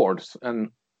towards,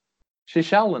 and she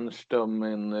challenged them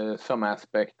in some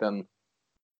aspect,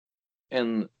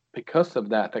 and because of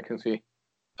that, I can see,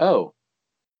 oh,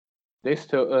 this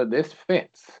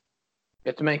fits.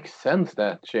 It makes sense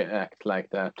that she acts like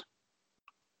that.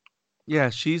 Yeah,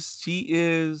 she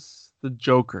is the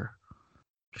Joker.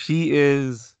 She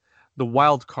is the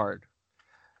wild card.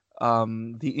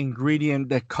 The ingredient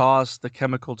that caused the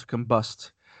chemical to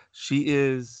combust. She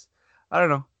is, I don't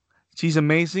know. She's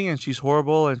amazing and she's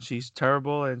horrible and she's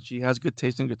terrible and she has good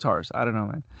taste in guitars. I don't know,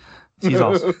 man. She's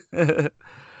awesome.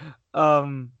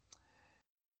 um,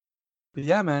 but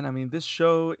yeah, man. I mean, this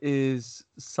show is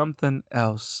something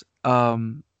else. I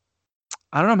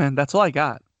don't know, man. That's all I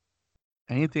got.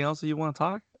 Anything else that you want to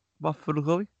talk about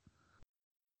Furukuri?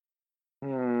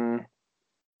 Hmm,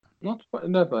 not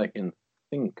that I can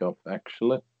think of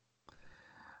actually.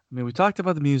 I mean, we talked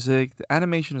about the music. The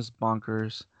animation is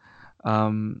bonkers.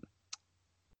 Um,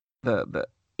 the the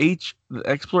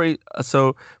explore.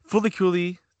 So fully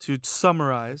coolly to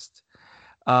summarize,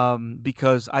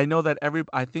 because I know that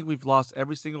I think we've lost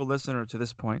every single listener to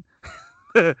this point.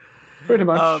 Pretty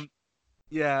much. um,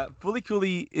 yeah, fully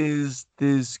coolly is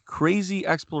this crazy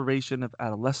exploration of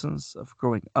adolescence, of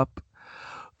growing up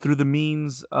through the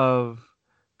means of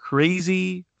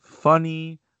crazy,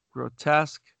 funny,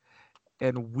 grotesque,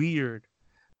 and weird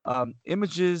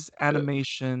images, Uh,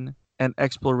 animation, and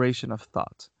exploration of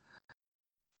thought.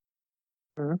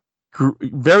 mhm.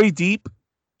 Very deep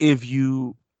if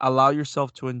you allow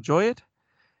yourself to enjoy it.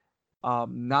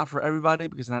 Not for everybody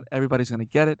because not everybody's going to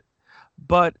get it.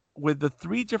 But with the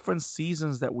three different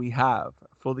seasons that we have,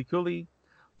 fully coolly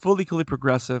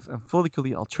progressive, and fully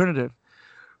coolly alternative,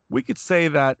 we could say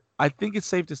that I think it's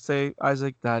safe to say,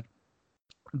 Isaac, that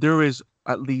there is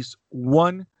at least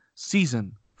one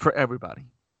season for everybody.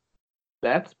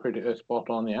 That's pretty spot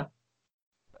on, yeah.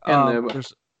 And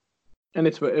There's and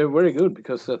it's very good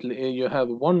because you have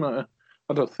one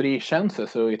out of three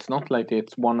chances, so it's not like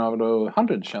it's one out of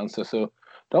 100 chances. So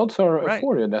the odds are right.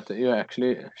 for you that you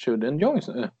actually should enjoy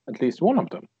at least one of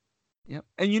them. Yeah.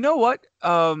 And you know what?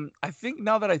 I think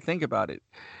now that I think about it,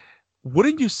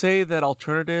 wouldn't you say that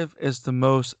alternative is the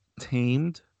most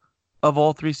tamed of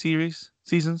all three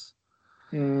seasons.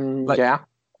 Like, Yeah.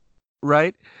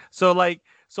 right? So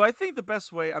I think the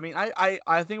best way. I mean,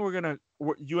 I think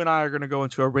you and I are gonna go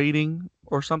into a rating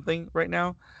or something right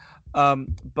now.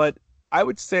 But I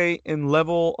would say in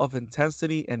level of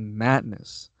intensity and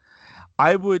madness,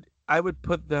 I would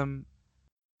put them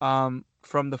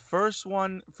from the first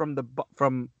one from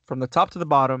the top to the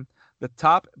bottom, the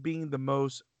top being the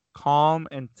most calm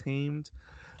and tamed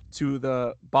to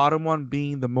the bottom one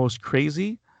being the most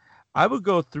crazy. I would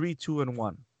go 3, 2, and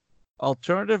 1.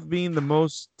 Alternative being the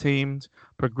most tamed,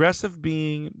 progressive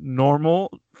being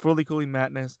normal, fully cooling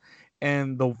madness,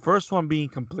 and the first one being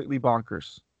completely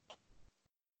bonkers.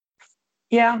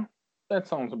 Yeah. That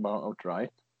sounds about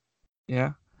right.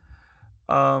 Yeah.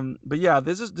 But yeah,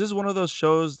 this is one of those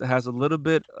shows that has a little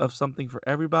bit of something for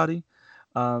everybody.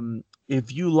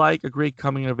 If you like a great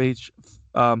coming of age,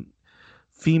 um,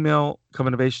 female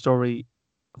coming of age story,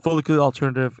 fully cool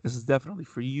alternative, this is definitely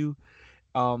for you.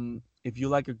 If you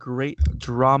like a great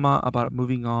drama about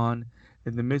moving on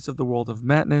in the midst of the world of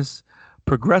madness,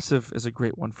 progressive is a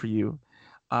great one for you.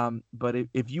 But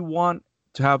if you want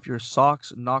to have your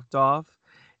socks knocked off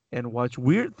and watch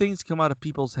weird things come out of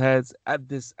people's heads at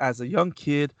this as a young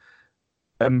kid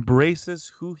embraces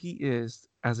who he is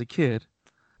as a kid,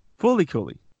 fully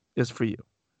coolly is for you.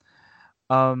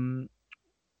 Um,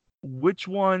 which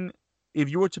one, if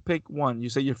you were to pick one, you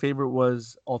say your favorite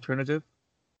was alternative.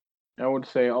 I would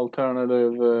say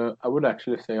alternative. I would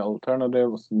actually say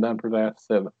alternatives, then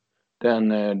progressive, then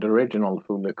the original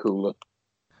Fully Cool.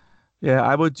 Yeah,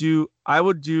 I would do.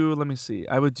 Let me see.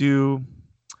 I would do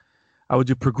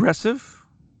progressive,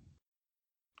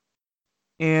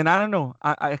 and I don't know.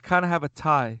 I kind of have a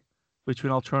tie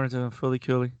between alternative and fully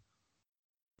coolly.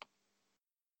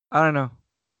 I don't know.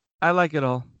 I like it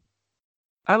all.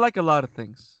 I like a lot of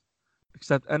things,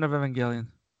 except End of Evangelion.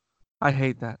 I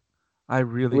hate that. I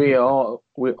really hate that.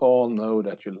 We all know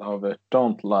that you love it.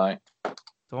 Don't lie.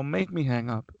 Don't make me hang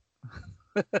up.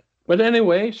 But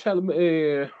anyway, shall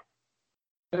we,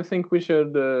 I think we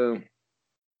should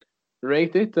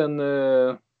rate it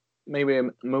and maybe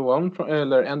move on from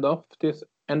or end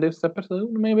this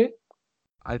episode maybe.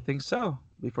 I think so.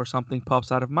 Before something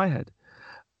pops out of my head.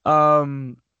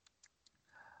 Um,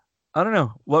 I don't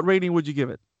know. What rating would you give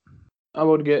it? I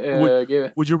would Would give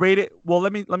it would you rate it? Well,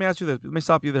 let me ask you this. Let me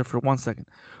stop you there for 1 second.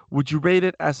 Would you rate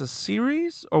it as a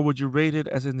series or would you rate it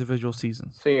as individual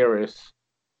seasons? series,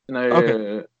 and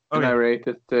Okay. I Okay. rate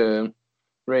it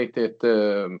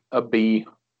a B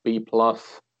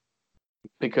plus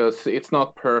because it's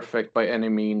not perfect by any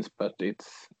means, but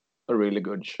it's a really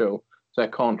good show. So I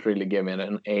can't really give it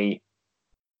an A.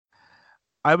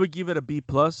 I would give it a B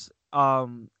plus.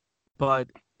 But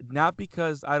not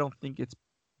because I don't think it's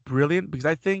brilliant, because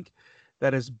I think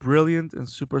that is brilliant and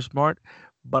super smart.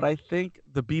 But I think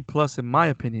the B plus, in my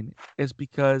opinion, is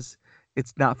because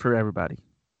it's not for everybody.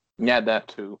 Yeah, that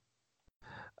too.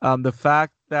 The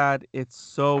fact that it's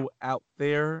so out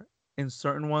there in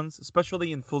certain ones,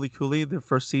 especially in Fully Cooley, the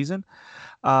first season,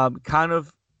 kind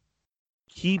of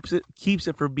keeps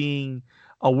it from being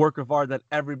a work of art that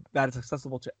is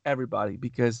accessible to everybody,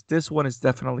 because this one is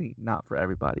definitely not for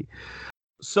everybody.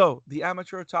 So the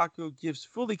amateur otaku gives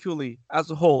Fully Cooley as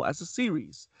a whole, as a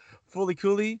series, Fully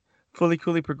Cooley, Fully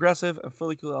Cooley Progressive, and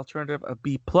Fully Cooley Alternative a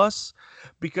B plus,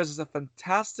 because it's a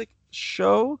fantastic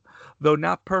show, though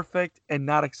not perfect and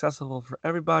not accessible for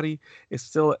everybody. It's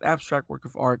still an abstract work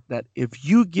of art that, if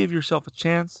you give yourself a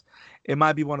chance, it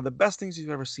might be one of the best things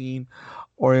you've ever seen,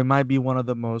 or it might be one of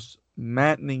the most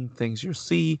maddening things you'll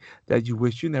see that you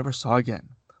wish you never saw again.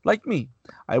 Like me,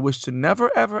 I wish to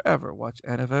never, ever, ever watch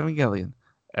End of Evangelion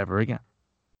ever again.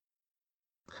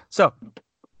 So,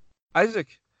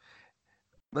 Isaac,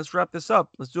 let's wrap this up.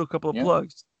 Let's do a couple of Yeah,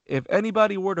 plugs. If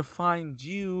anybody were to find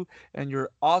you and your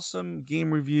awesome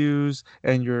game reviews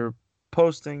and your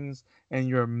postings and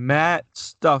your mad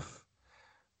stuff,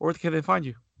 where can they find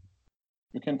you?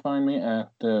 you can find me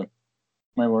at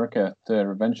my work at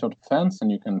Revenge of the Fans,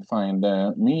 and you can find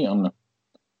me on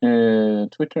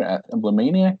Twitter at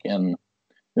Emblemaniac. And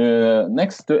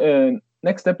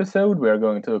next episode, we are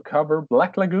going to cover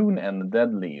Black Lagoon and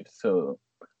Dead Leaves. So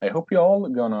I hope you all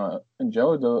gonna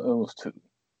enjoy those two.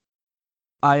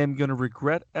 I am going to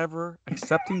regret ever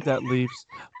accepting Dead Leaves,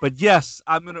 but yes,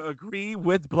 I'm going to agree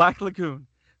with Black Lagoon.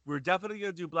 We're definitely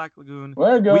going to do Black Lagoon.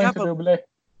 We're We going have to a do Black.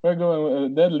 We're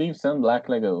going Dead Leaves and Black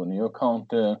Lagoon. You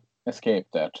can't escape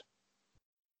that.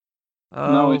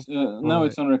 oh Now boy.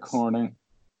 it's on recording.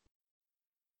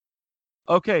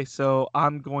 Okay, so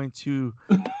I'm going to.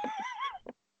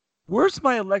 Where's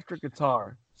my electric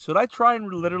guitar? Should I try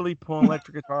and literally pull an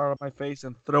electric guitar out of my face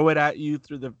and throw it at you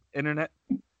through the internet?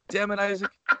 Damn it, Isaac.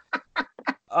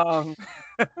 Um,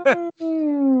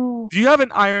 do you have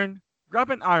an iron?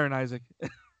 Grab an iron, Isaac.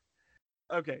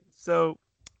 Okay, so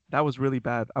that was really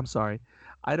bad. I'm sorry.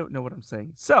 I don't know what I'm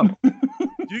saying. So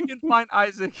you can find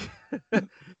Isaac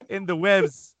in the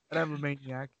webs, and I'm a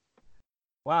maniac.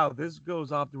 Wow, this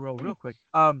goes off the road real quick.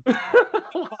 Find,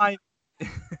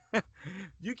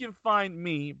 you can find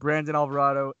me, Brandon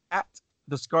Alvarado, at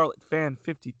the Scarlet Fan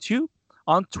 52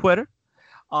 on Twitter.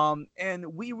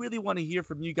 And we really want to hear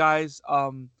from you guys.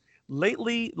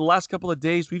 Lately, the last couple of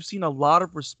days, we've seen a lot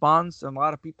of response and a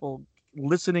lot of people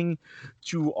listening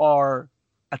to our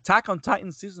Attack on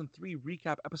Titan Season 3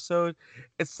 recap episode.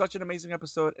 It's such an amazing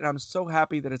episode, and I'm so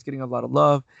happy that it's getting a lot of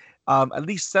love. At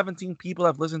least 17 people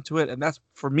have listened to it, and that's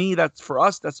for me, that's for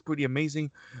us, that's pretty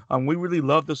amazing. We really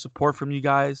love the support from you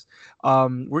guys.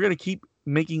 We're going to keep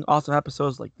making awesome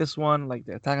episodes like this one, like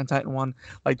the Attack on Titan one,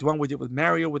 like the one we did with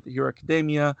Mario with the Hero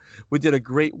Academia. We did a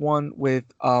great one with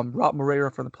Rob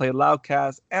Moreira from the Play It Loud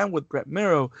cast and with Brett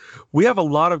Miro. We have a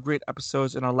lot of great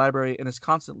episodes in our library, and it's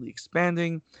constantly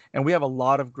expanding, and we have a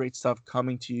lot of great stuff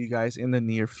coming to you guys in the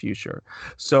near future.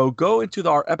 So go into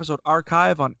our episode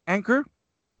archive on Anchor.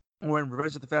 We're in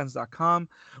revengeofthefans.com.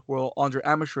 We're under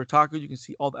Amateur Otaku. You can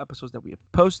see all the episodes that we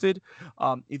have posted.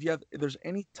 If there's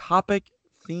any topic,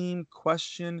 theme,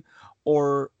 question,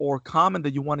 or comment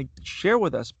that you want to share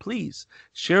with us, please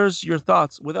share your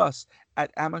thoughts with us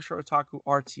at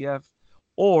AmateurOtakuRTF,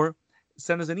 or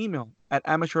send us an email at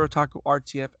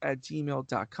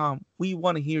AmateurOtakuRTF@gmail.com. We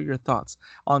want to hear your thoughts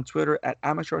on Twitter at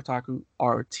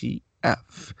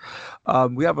AmateurOtakuRTF.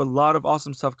 We have a lot of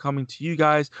awesome stuff coming to you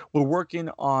guys. We're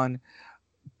working on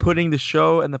putting the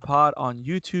show and the pod on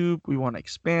YouTube. We want to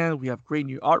expand. We have great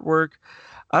new artwork.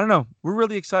 I don't know. We're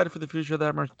really excited for the future of the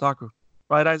Amateur Otaku.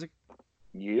 Right, Isaac?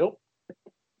 Yep.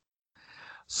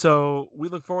 So we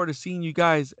look forward to seeing you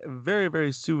guys very,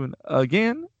 very soon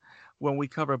again when we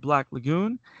cover Black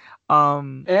Lagoon.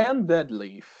 And Dead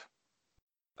Leaf.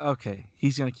 Okay.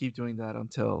 He's going to keep doing that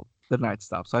until the night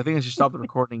stops. So I think I should stop the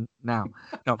recording now.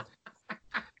 No.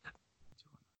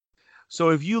 So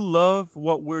if you love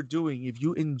what we're doing, if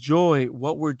you enjoy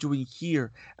what we're doing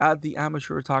here at the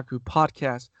Amateur Otaku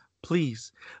podcast,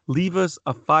 please leave us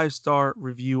a 5-star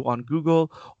review on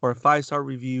Google or a 5-star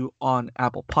review on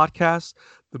Apple Podcasts.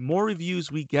 The more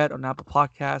reviews we get on Apple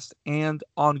Podcasts and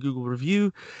on Google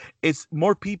Review, it's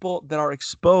more people that are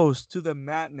exposed to the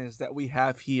madness that we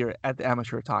have here at the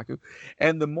Amateur Otaku.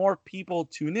 And the more people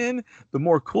tune in, the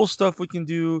more cool stuff we can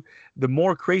do, the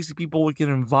more crazy people we can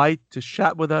invite to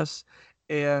chat with us.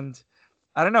 And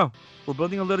I don't know, we're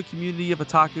building a little community of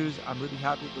otakus. I'm really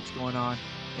happy with what's going on.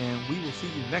 And we will see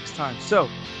you next time. So,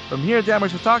 from here at the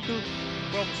Amateur Otaku,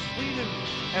 from Sweden,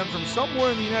 and from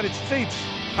somewhere in the United States,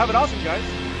 have it awesome, guys.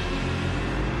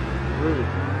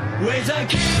 With a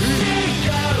kick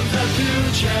of the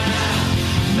future,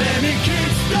 maybe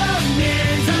kids don't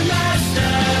need the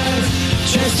masters,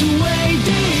 just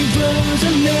waiting for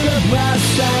the little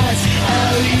process.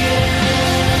 Oh yeah.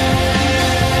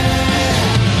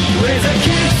 With a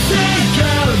kick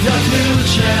of the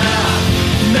future,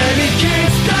 maybe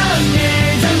kids don't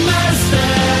need the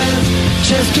masters,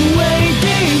 just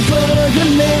waiting for the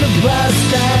little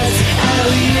process.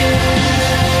 Oh yeah.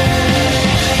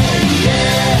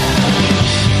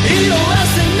 色褪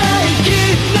せないき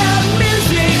な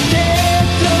水で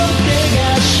手が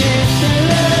してる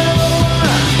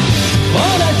同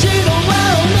じの輪を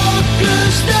ノック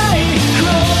したいこ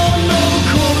の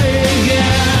声が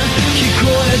聞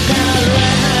こえたら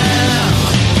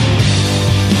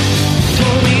飛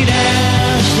び出し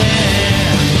て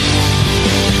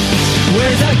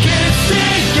With a kiss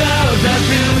of the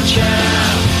future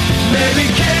Maybe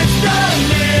kids don't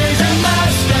need a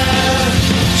master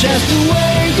Just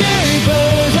waiting